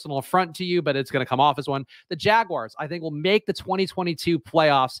as a personal affront to you, but it's going to come off as one. The Jaguars, I think, will make the 2022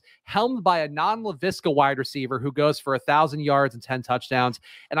 playoffs, helmed by a non-Laviska wide receiver who goes for 1,000 yards and 10 touchdowns.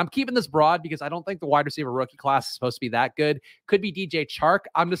 And I'm keeping this broad because I don't think the wide receiver rookie class is supposed to be that good. Could be DJ Chark.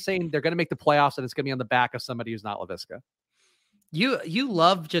 I'm just saying they're going to make the playoffs, and it's going to be on the back of somebody who's not Laviska. You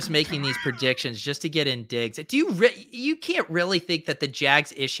love just making these predictions just to get in digs. Do you can't really think that the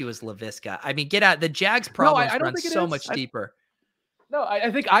Jags issue is Laviska? I mean, get out. The Jags problems run so much deeper. No,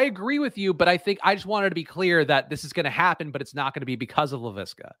 I think I agree with you, but I think I just wanted to be clear that this is going to happen, but it's not going to be because of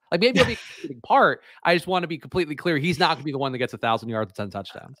Laviska. Like, maybe it'll be a big part. I just want to be completely clear. He's not going to be the one that gets 1,000 yards and 10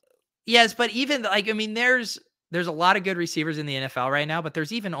 touchdowns. Yes, but even like, I mean, there's a lot of good receivers in the NFL right now, but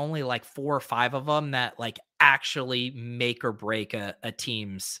there's even only like 4 or 5 of them that like actually make or break a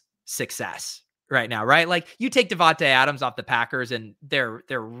team's success right now, right? Like, you take Devontae Adams off the Packers and they're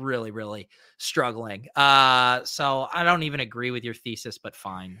really, really struggling. So I don't even agree with your thesis, but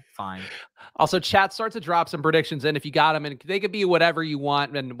fine. Also, chat starts to drop some predictions in if you got them, and they could be whatever you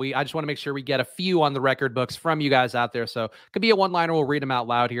want. And I just want to make sure we get a few on the record books from you guys out there. So it could be a one-liner. We'll read them out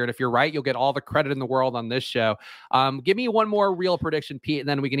loud here. And if you're right, you'll get all the credit in the world on this show. Give me one more real prediction, Pete, and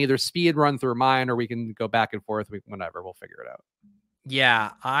then we can either speed run through mine or we can go back and forth. Whatever. We'll figure it out.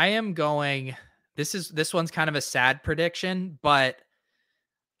 Yeah, I am going. This one's kind of a sad prediction, but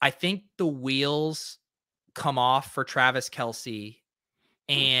I think the wheels come off for Travis Kelce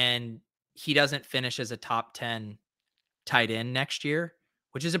and he doesn't finish as a top 10 tight end next year,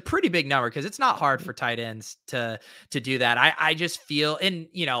 which is a pretty big number because it's not hard for tight ends to do that. I just feel, and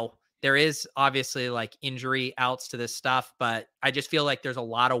there is obviously like injury outs to this stuff, but I just feel like there's a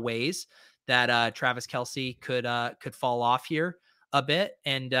lot of ways that Travis Kelce could fall off here a bit.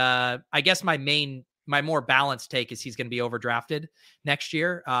 And I guess my more balanced take is he's going to be overdrafted next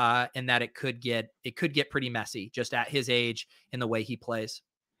year, and that it could get pretty messy just at his age and the way he plays.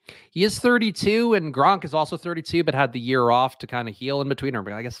 He is 32, and Gronk is also 32, but had the year off to kind of heal in between, or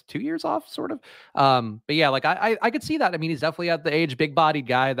I guess 2 years off, sort of. But yeah, like I could see that. I mean, he's definitely at the age, big-bodied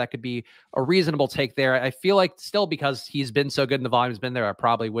guy. That could be a reasonable take there. I feel like still, because he's been so good and the volume's been there, I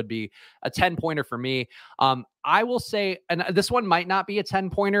probably would be a 10-pointer for me. I will say, and this one might not be a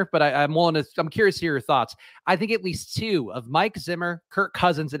 10-pointer, but I'm curious to hear your thoughts. I think at least 2 of Mike Zimmer, Kirk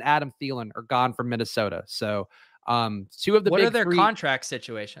Cousins, and Adam Thielen are gone from Minnesota. So 2 of the what big are their 3 contract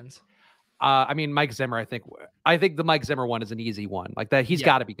situations? I mean, Mike Zimmer, I think the Mike Zimmer one is an easy one. Like that, he's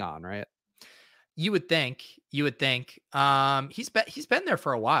got to be gone, right? You would think. He's been there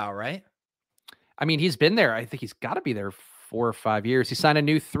for a while, right? I mean, he's been there. I think he's got to be there 4 or 5 years. He signed a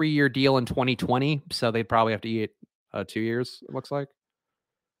new 3-year deal in 2020, so they'd probably have to eat 2 years. It looks like,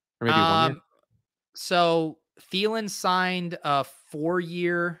 or maybe 1 year. So Thielen signed a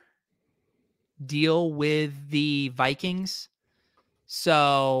 4-year deal with the Vikings.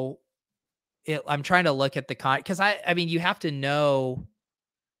 So I'm trying to look at the because I mean, you have to know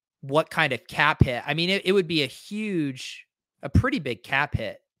what kind of cap hit. I mean, it would be a pretty big cap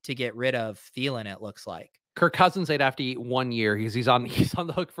hit to get rid of Thielen, it looks like. Kirk Cousins, they'd have to eat 1 year. He's on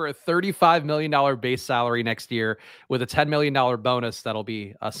the hook for a $35 million base salary next year with a $10 million bonus that'll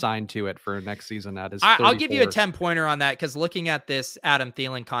be assigned to it for next season. I'll give you a 10-pointer on that, because looking at this Adam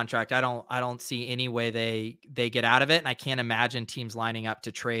Thielen contract, I don't see any way they get out of it, and I can't imagine teams lining up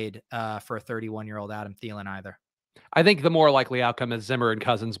to trade for a 31-year-old Adam Thielen either. I think the more likely outcome is Zimmer and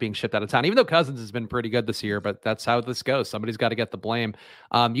Cousins being shipped out of town, even though Cousins has been pretty good this year, but that's how this goes. Somebody's got to get the blame.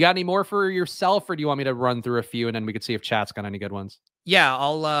 You got any more for yourself, or do you want me to run through a few and then we could see if chat's got any good ones? Yeah,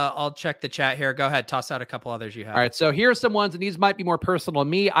 I'll check the chat here. Go ahead, toss out a couple others you All have. right, so here are some ones, and these might be more personal to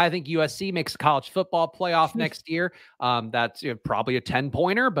me. I think USC makes a college football playoff next year. That's probably a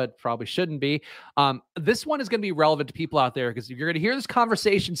 10-pointer, but probably shouldn't be. This one is going to be relevant to people out there because you're going to hear this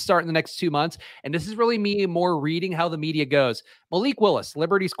conversation start in the next 2 months, and this is really me more reading how the media goes. Malik Willis,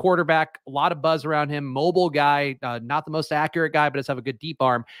 Liberty's quarterback, a lot of buzz around him, mobile guy, not the most accurate guy, but does have a good deep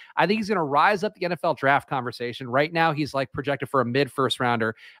arm. I think he's going to rise up the NFL draft conversation. Right now, he's like projected for a mid-first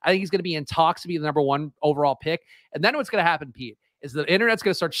rounder. I think he's going to be in talks to be the number 1 overall pick. And then what's going to happen, Pete, is the internet's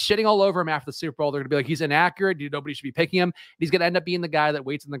going to start shitting all over him after the Super Bowl. They're going to be like, he's inaccurate. Nobody should be picking him. He's going to end up being the guy that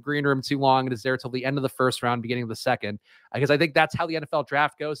waits in the green room too long and is there till the end of the first round, beginning of the second. Because I think that's how the NFL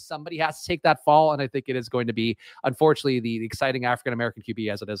draft goes. Somebody has to take that fall. And I think it is going to be, unfortunately, the exciting African-American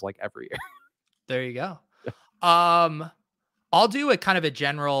QB as it is like every year. There you go. I'll do a kind of a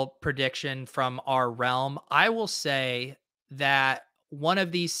general prediction from our realm. I will say that one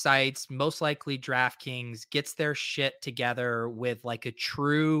of these sites, most likely DraftKings, gets their shit together with like a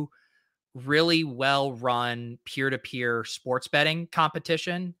true, really well run peer-to-peer sports betting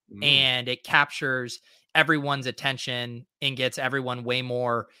competition. And it captures everyone's attention and gets everyone way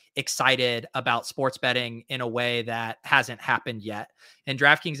more excited about sports betting in a way that hasn't happened yet. And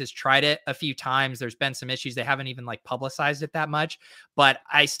DraftKings has tried it a few times. There's been some issues. They haven't even like publicized it that much, but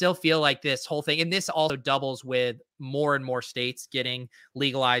I still feel like this whole thing, and this also doubles with more and more states getting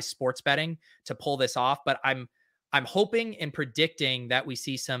legalized sports betting to pull this off. But I'm hoping and predicting that we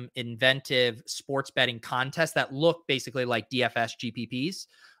see some inventive sports betting contests that look basically like DFS GPPs.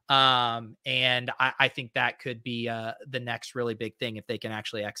 And I think that could be the next really big thing if they can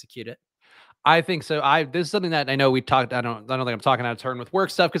actually execute it. I think so. This is something that I know we talked. I don't think I'm talking out of turn with work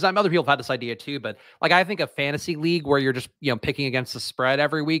stuff because other people have had this idea too. But like, I think a fantasy league where you're just picking against the spread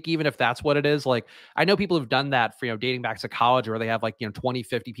every week, even if that's what it is. Like, I know people have done that for dating back to college where they have like 20,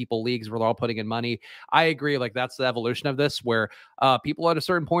 50 people leagues where they're all putting in money. I agree. Like that's the evolution of this where people at a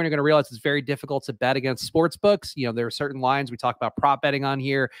certain point are going to realize it's very difficult to bet against sports books. There are certain lines we talk about prop betting on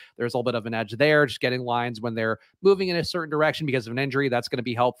here. There's a little bit of an edge there, just getting lines when they're moving in a certain direction because of an injury. That's going to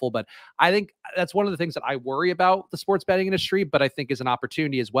be helpful. But I think that's one of the things that I worry about the sports betting industry, but I think is an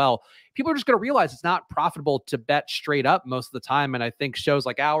opportunity as well. People are just going to realize it's not profitable to bet straight up most of the time. And I think shows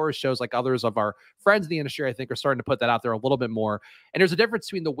like ours, shows like others of our friends in the industry, I think are starting to put that out there a little bit more. And there's a difference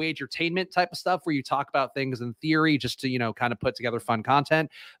between the wagertainment type of stuff where you talk about things in theory just to, kind of put together fun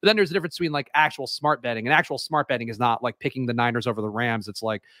content. But then there's a difference between like actual smart betting, and actual smart betting is not like picking the Niners over the Rams. It's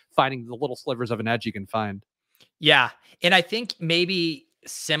like finding the little slivers of an edge you can find. Yeah. And I think maybe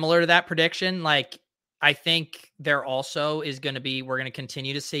similar to that prediction, like I think there also is going to be, we're going to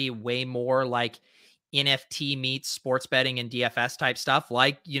continue to see way more like NFT meets sports betting and DFS type stuff,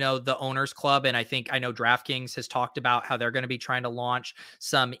 like, the Owners Club. And I know DraftKings has talked about how they're going to be trying to launch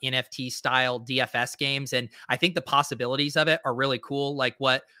some NFT style DFS games. And I think the possibilities of it are really cool. Like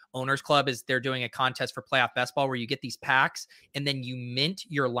what Owners Club is, they're doing a contest for playoff best ball where you get these packs and then you mint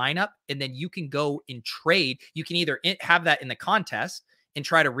your lineup and then you can go and trade. You can either have that in the contest and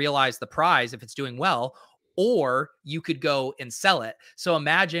try to realize the prize if it's doing well, or you could go and sell it. So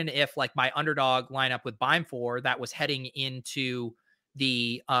imagine if like my underdog lineup with Beimfor that was heading into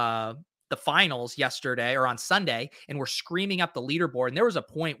the finals yesterday or on Sunday, and we're screaming up the leaderboard. And there was a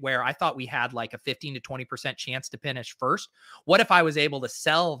point where I thought we had like a 15 to 20% chance to finish first. What if I was able to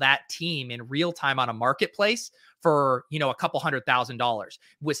sell that team in real time on a marketplace for, a couple $100,000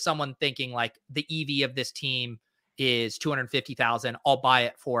 with someone thinking like the EV of this team is 250,000. I'll buy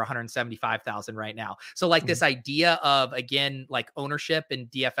it for 175,000 right now. So like this idea of, again, like ownership and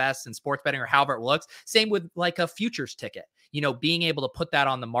DFS and sports betting or however it looks, same with like a futures ticket, being able to put that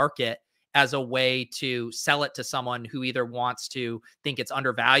on the market as a way to sell it to someone who either wants to think it's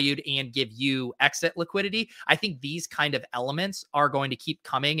undervalued and give you exit liquidity. I think these kind of elements are going to keep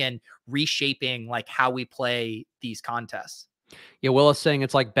coming and reshaping like how we play these contests. Yeah, Will is saying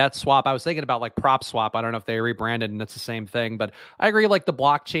it's like bet swap. I was thinking about like prop swap. I don't know if they rebranded and it's the same thing, but I agree. Like the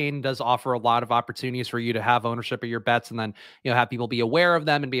blockchain does offer a lot of opportunities for you to have ownership of your bets and then, have people be aware of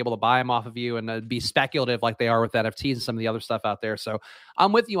them and be able to buy them off of you and be speculative like they are with NFTs and some of the other stuff out there. So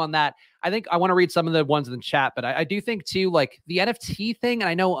I'm with you on that. I think I want to read some of the ones in the chat, but I do think too, like the NFT thing. And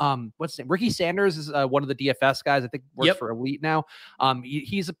I know, what's his name? Ricky Sanders is one of the DFS guys. I think works for Elite now.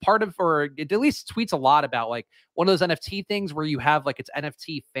 He's a part of, or at least tweets a lot about like one of those NFT things where you have like it's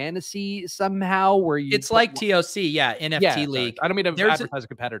NFT fantasy somehow where you. It's like TOC, NFT league. I don't mean to advertise a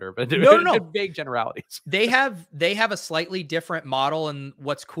competitor, but no. Vague generalities. They have a slightly different model, and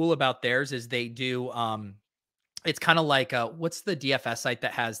what's cool about theirs is they do It's kind of like what's the DFS site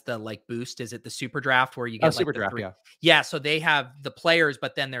that has the like boost? Is it the Super Draft where you Oh, get like Super the Draft, three? yeah. Yeah, so they have the players,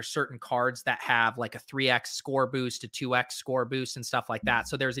 but then there's certain cards that have like a 3x score boost, a 2x score boost, and stuff like that.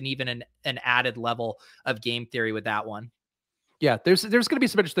 So there's an added level of game theory with that one. Yeah, there's going to be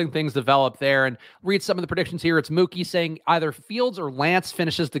some interesting things develop there. And read some of the predictions here. It's Mookie saying either Fields or Lance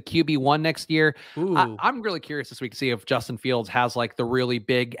finishes the QB1 next year. Ooh, I'm really curious this week to see if Justin Fields has like the really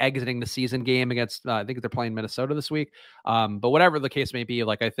big exiting the season game against, I think they're playing Minnesota this week. But whatever the case may be,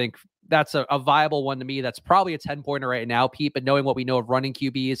 like I think that's a viable one to me. That's probably a 10-pointer right now, Pete. But knowing what we know of running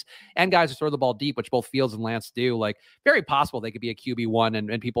QBs and guys who throw the ball deep, which both Fields and Lance do, like very possible they could be a QB1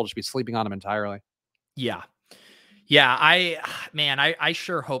 and people just be sleeping on them entirely. yeah. Yeah, I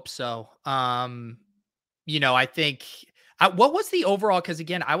sure hope so. I think what was the overall, because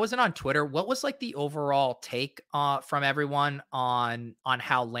again, I wasn't on Twitter. What was like the overall take from everyone on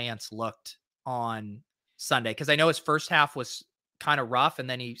how Lance looked on Sunday? Because I know his first half was kind of rough, and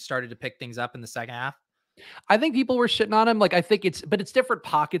then he started to pick things up in the second half. I think people were shitting on him. Like, I think it's different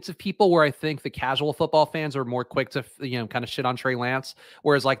pockets of people where I think the casual football fans are more quick to, kind of shit on Trey Lance.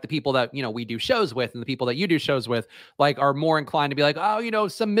 Whereas like the people that, we do shows with and the people that you do shows with, like are more inclined to be like, oh,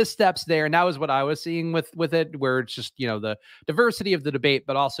 some missteps there. And that was what I was seeing with it, where it's just, the diversity of the debate,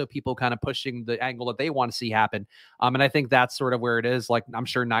 but also people kind of pushing the angle that they want to see happen. And I think that's sort of where it is. Like, I'm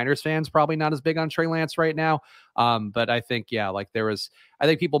sure Niners fans probably not as big on Trey Lance right now. But I think, like I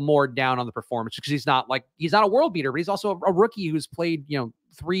think people more down on the performance because he's not a world beater, but he's also a rookie who's played,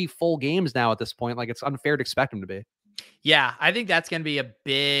 3 full games now at this point. Like it's unfair to expect him to be. Yeah, I think that's going to be a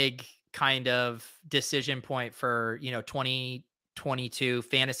big kind of decision point for, 2022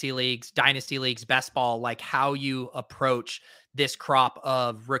 fantasy leagues, dynasty leagues, best ball, like how you approach this crop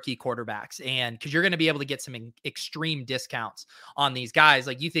of rookie quarterbacks. And because you're going to be able to get some extreme discounts on these guys.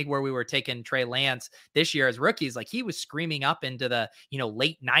 Like you think where we were taking Trey Lance this year as rookies, like he was screaming up into the,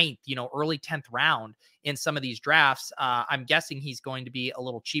 late 9th, early 10th round in some of these drafts. I'm guessing he's going to be a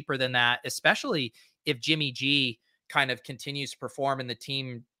little cheaper than that, especially if Jimmy G kind of continues to perform and the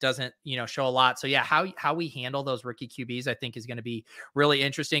team doesn't, show a lot. So yeah, how we handle those rookie QBs, I think is going to be really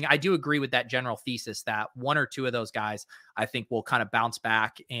interesting. I do agree with that general thesis that one or two of those guys, I think will kind of bounce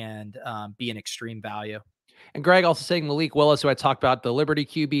back and be an extreme value. And Greg also saying Malik Willis, who I talked about, the Liberty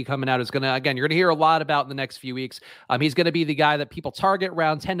QB coming out, is going to, again, you're going to hear a lot about in the next few weeks. He's going to be the guy that people target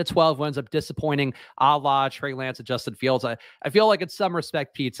around 10 to 12, who ends up disappointing, a la Trey Lance and Justin Fields. I feel like in some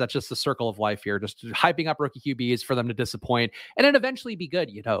respect, Pete, that's just the circle of life here, just hyping up rookie QBs for them to disappoint and then eventually be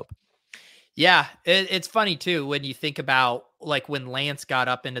good, you'd hope. Yeah, it's funny too when you think about like when Lance got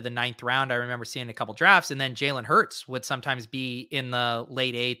up into the 9th round. I remember seeing a couple drafts, and then Jalen Hurts would sometimes be in the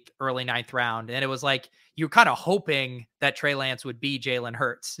late 8th, early 9th round, and it was like you're kind of hoping that Trey Lance would be Jalen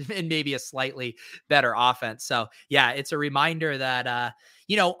Hurts and maybe a slightly better offense. So yeah, it's a reminder that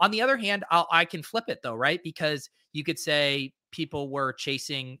on the other hand, I can flip it though, right? Because you could say people were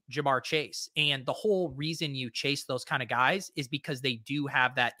chasing Jamar Chase, and the whole reason you chase those kind of guys is because they do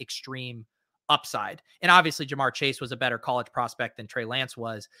have that extreme upside. And obviously Jamar Chase was a better college prospect than Trey Lance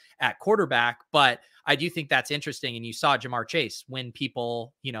was at quarterback, but I do think that's interesting. And you saw Jamar Chase win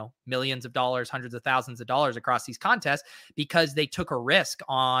people, millions of dollars, hundreds of thousands of dollars across these contests because they took a risk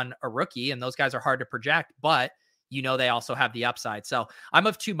on a rookie, and those guys are hard to project, but they also have the upside. So I'm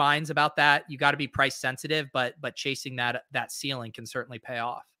of two minds about that. You got to be price sensitive, but chasing that ceiling can certainly pay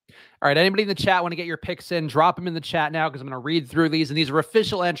off. All right, anybody in the chat want to get your picks in, drop them in the chat now because I'm going to read through these, and these are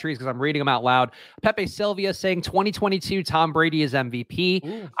official entries because I'm reading them out loud. Pepe Sylvia saying 2022 Tom Brady is MVP.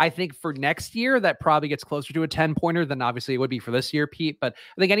 Ooh. I think for next year, that probably gets closer to a 10-pointer than obviously it would be for this year, Pete. But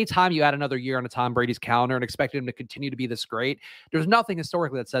I think anytime you add another year on a Tom Brady's calendar and expect him to continue to be this great, there's nothing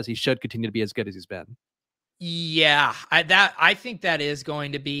historically that says he should continue to be as good as he's been. Yeah, I think that is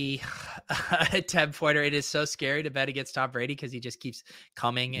going to be a 10-pointer. It is so scary to bet against Tom Brady because he just keeps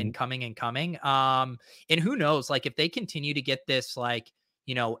coming and coming and coming. And who knows, like if they continue to get this, like,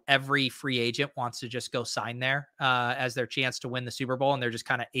 every free agent wants to just go sign there as their chance to win the Super Bowl, and they're just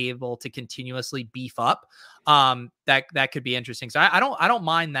kind of able to continuously beef up. That could be interesting. So I don't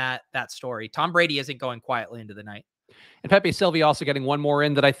mind that story. Tom Brady isn't going quietly into the night. And Pepe Sylvia also getting one more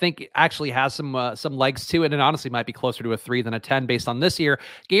in that I think actually has some legs to it, and honestly might be closer to a 3 than a 10 based on this year.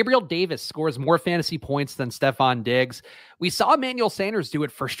 Gabriel Davis scores more fantasy points than Stephon Diggs. We saw Emmanuel Sanders do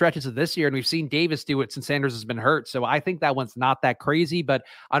it for stretches of this year, and we've seen Davis do it since Sanders has been hurt. So I think that one's not that crazy, but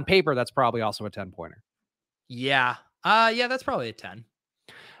on paper, that's probably also a 10-pointer. Yeah. That's probably a 10.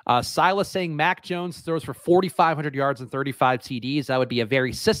 Silas saying Mac Jones throws for 4,500 yards and 35 TDs. That would be a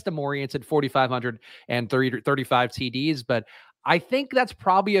very system-oriented 4,500 and 35 TDs, but I think that's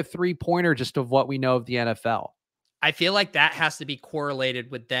probably a 3-pointer just of what we know of the NFL. I feel like that has to be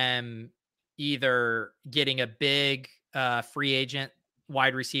correlated with them either getting a big free agent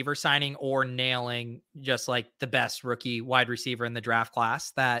wide receiver signing or nailing just like the best rookie wide receiver in the draft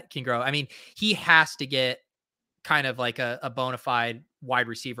class that can grow. I mean, he has to get kind of like a bona fide wide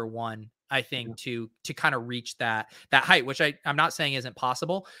receiver one, I think, to kind of reach that height, which I'm not saying isn't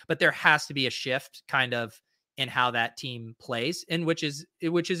possible, but there has to be a shift kind of in how that team plays, and which is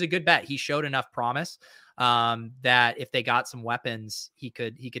a good bet. He showed enough promise that if they got some weapons, he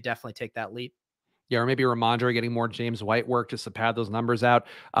could definitely take that leap. Yeah, or maybe Ramondre getting more James White work just to pad those numbers out.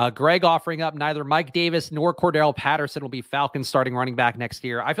 Greg offering up neither Mike Davis nor Cordell Patterson will be Falcons starting running back next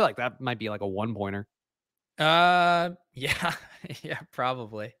year. I feel like that might be like a 1-pointer. Yeah, yeah,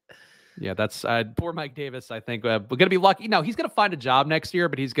 probably. Yeah, that's poor Mike Davis. I think we're going to be lucky. No, he's going to find a job next year,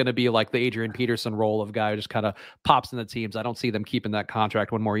 but he's going to be like the Adrian Peterson role of guy who just kind of pops in the teams. I don't see them keeping that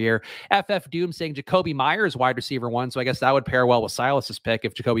contract one more year. FF Doom saying Jacoby Myers wide receiver one. So I guess that would pair well with Silas's pick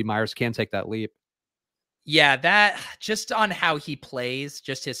if Jacoby Myers can take that leap. Yeah, that just on how he plays,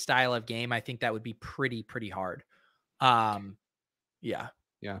 just his style of game, I think that would be pretty hard. Yeah,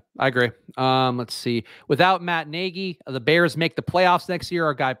 I agree. Let's see. Without Matt Nagy, the Bears make the playoffs next year,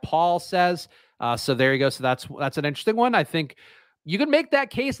 our guy Paul says. So there you go. So that's an interesting one. I think you can make that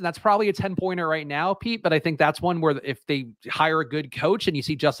case, and that's probably a 10-pointer right now, Pete. But I think that's one where if they hire a good coach and you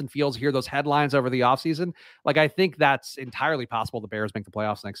see Justin Fields hear those headlines over the offseason, like I think that's entirely possible the Bears make the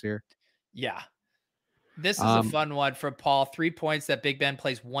playoffs next year. Yeah. This is a fun one for Paul. 3 points that Big Ben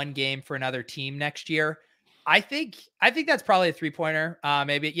plays one game for another team next year. I think that's probably a 3-pointer.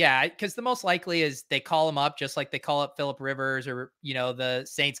 Maybe. Yeah. Cause the most likely is they call him up just like they call up Phillip Rivers, or, the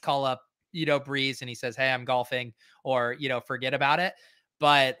Saints call up, Breeze, and he says, "Hey, I'm golfing," or, forget about it.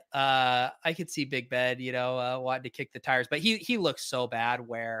 But, I could see Big Ben, wanting to kick the tires, but he looks so bad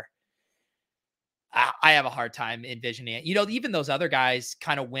where I have a hard time envisioning it. Even those other guys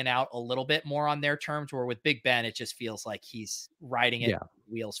kind of went out a little bit more on their terms, where with Big Ben, it just feels like he's riding it. Yeah.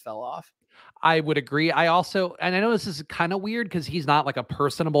 Wheels fell off. I would agree. I also, and I know this is kind of weird because he's not like a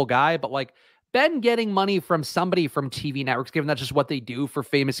personable guy, but like Ben getting money from somebody from TV networks, given that's just what they do for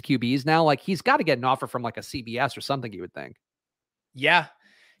famous QBs now, like he's got to get an offer from like a CBS or something, you would think. Yeah.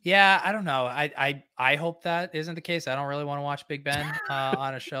 Yeah, I don't know. I hope that isn't the case. I don't really want to watch Big Ben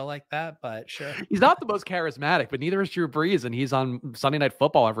on a show like that, but sure. He's not the most charismatic, but neither is Drew Brees, and he's on Sunday Night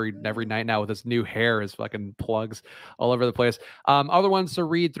Football every night now with his new hair, his fucking plugs all over the place. Other ones to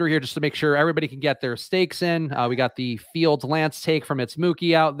read through here just to make sure everybody can get their stakes in. We got the Fields Lance take from It's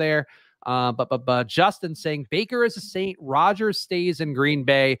Mookie out there. But Justin saying Baker is a Saint, Rodgers stays in Green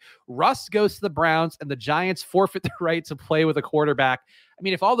Bay, Russ goes to the Browns, and the Giants forfeit the right to play with a quarterback. I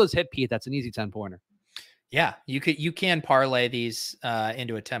mean, if all those hit, Pete, that's an easy 10-pointer. Yeah, you can parlay these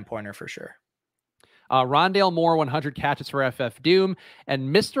into a 10-pointer for sure. Rondale Moore, 100 catches for FF Doom,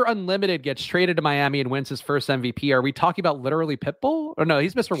 and Mr. Unlimited gets traded to Miami and wins his first MVP. Are we talking about literally Pitbull? Or no,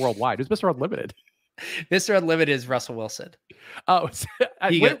 he's Mr. Worldwide. Who's Mr. Unlimited? Mr. Unlimited is Russell Wilson. Oh,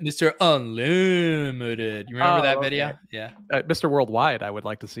 he got Mr. Unlimited. You remember that video? Okay. Yeah. Mr. Worldwide, I would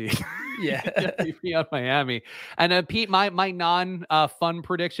like to see. Yeah. Me on Miami. And Pete, my fun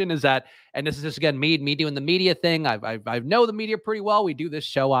prediction is that, and this is just again me doing the media thing. I know the media pretty well. We do this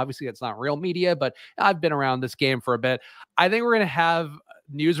show. Obviously, it's not real media, but I've been around this game for a bit. I think we're gonna have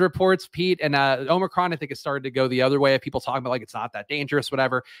news reports, Pete, and Omicron, I think, has started to go the other way of people talking about like it's not that dangerous,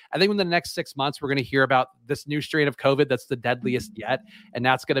 whatever. I think in the next 6 months, we're going to hear about this new strain of COVID that's the deadliest yet. And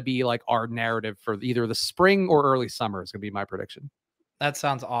that's going to be like our narrative for either the spring or early summer is going to be my prediction. That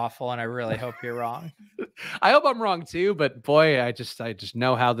sounds awful, and I really hope you're wrong. I hope I'm wrong too, but boy, I just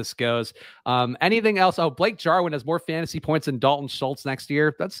know how this goes. Anything else? Oh, Blake Jarwin has more fantasy points than Dalton Schultz next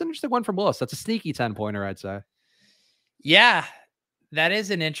year. That's an interesting one from Willis. That's a sneaky 10-pointer, I'd say. Yeah. That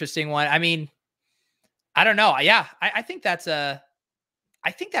is an interesting one. I mean, I don't know. Yeah, I think that's I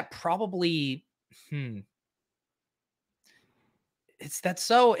think that probably, it's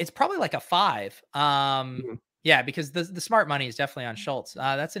probably like a 5. Yeah, because the smart money is definitely on Schultz.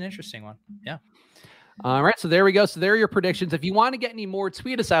 That's an interesting one. Yeah. All right, so there we go. So there are your predictions. If you want to get any more,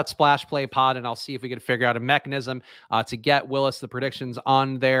 tweet us at Splash Play Pod, and I'll see if we can figure out a mechanism to get Willis the predictions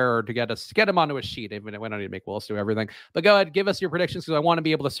on there, or to get him onto a sheet. We don't need to make Willis do everything, but go ahead, give us your predictions, because I want to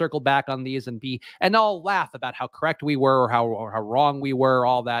be able to circle back on these and I'll laugh about how correct we were, or how wrong we were,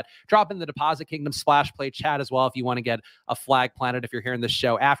 all that. Drop in the Deposit Kingdom Splash Play chat as well if you want to get a flag planted if you're hearing this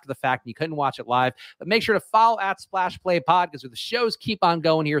show after the fact and you couldn't watch it live. But make sure to follow at Splash Play Pod, because the shows keep on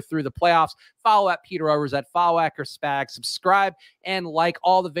going here through the playoffs. Follow at Peter Rovers at Follwacker Spag. Subscribe and like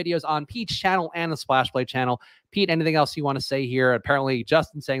all the videos on Pete's channel and the Splash Play channel. Pete, anything else you want to say here? Apparently,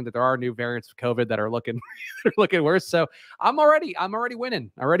 Justin saying that there are new variants of COVID that are looking worse. So I'm already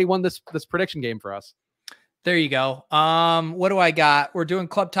winning. I already won this prediction game for us. There you go. What do I got? We're doing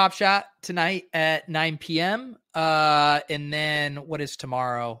Club Top Shot tonight at 9 p.m. And then what is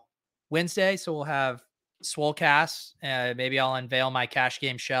tomorrow? Wednesday. So we'll have Swolecast. Maybe I'll unveil my cash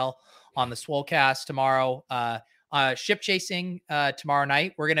game shell on the Swolecast tomorrow. Ship chasing tomorrow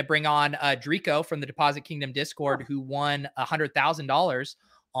night. We're going to bring on Drico from the Deposit Kingdom Discord, who won $100,000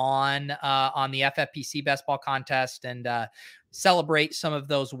 on the FFPC best ball contest, and celebrate some of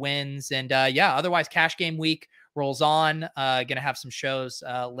those wins. And otherwise cash game week rolls on. Gonna have some shows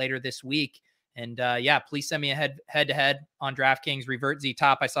later this week. And please send me a head-to-head on DraftKings. Revert Z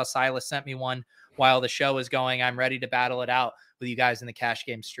Top. I saw Silas sent me one while the show is going. I'm ready to battle it out with you guys in the cash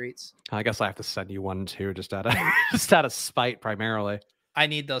game streets. I guess I have to send you one too, just out of spite primarily. I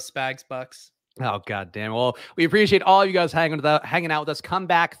need those Spags bucks. Oh, God damn. Well, we appreciate all you guys hanging out with us. Come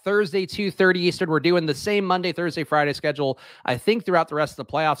back Thursday, 2:30 Eastern. We're doing the same Monday, Thursday, Friday schedule, I think, throughout the rest of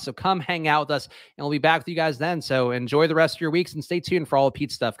the playoffs. So come hang out with us, and we'll be back with you guys then. So enjoy the rest of your weeks, and stay tuned for all the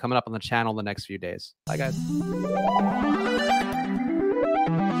Pete stuff coming up on the channel in the next few days. Bye, guys.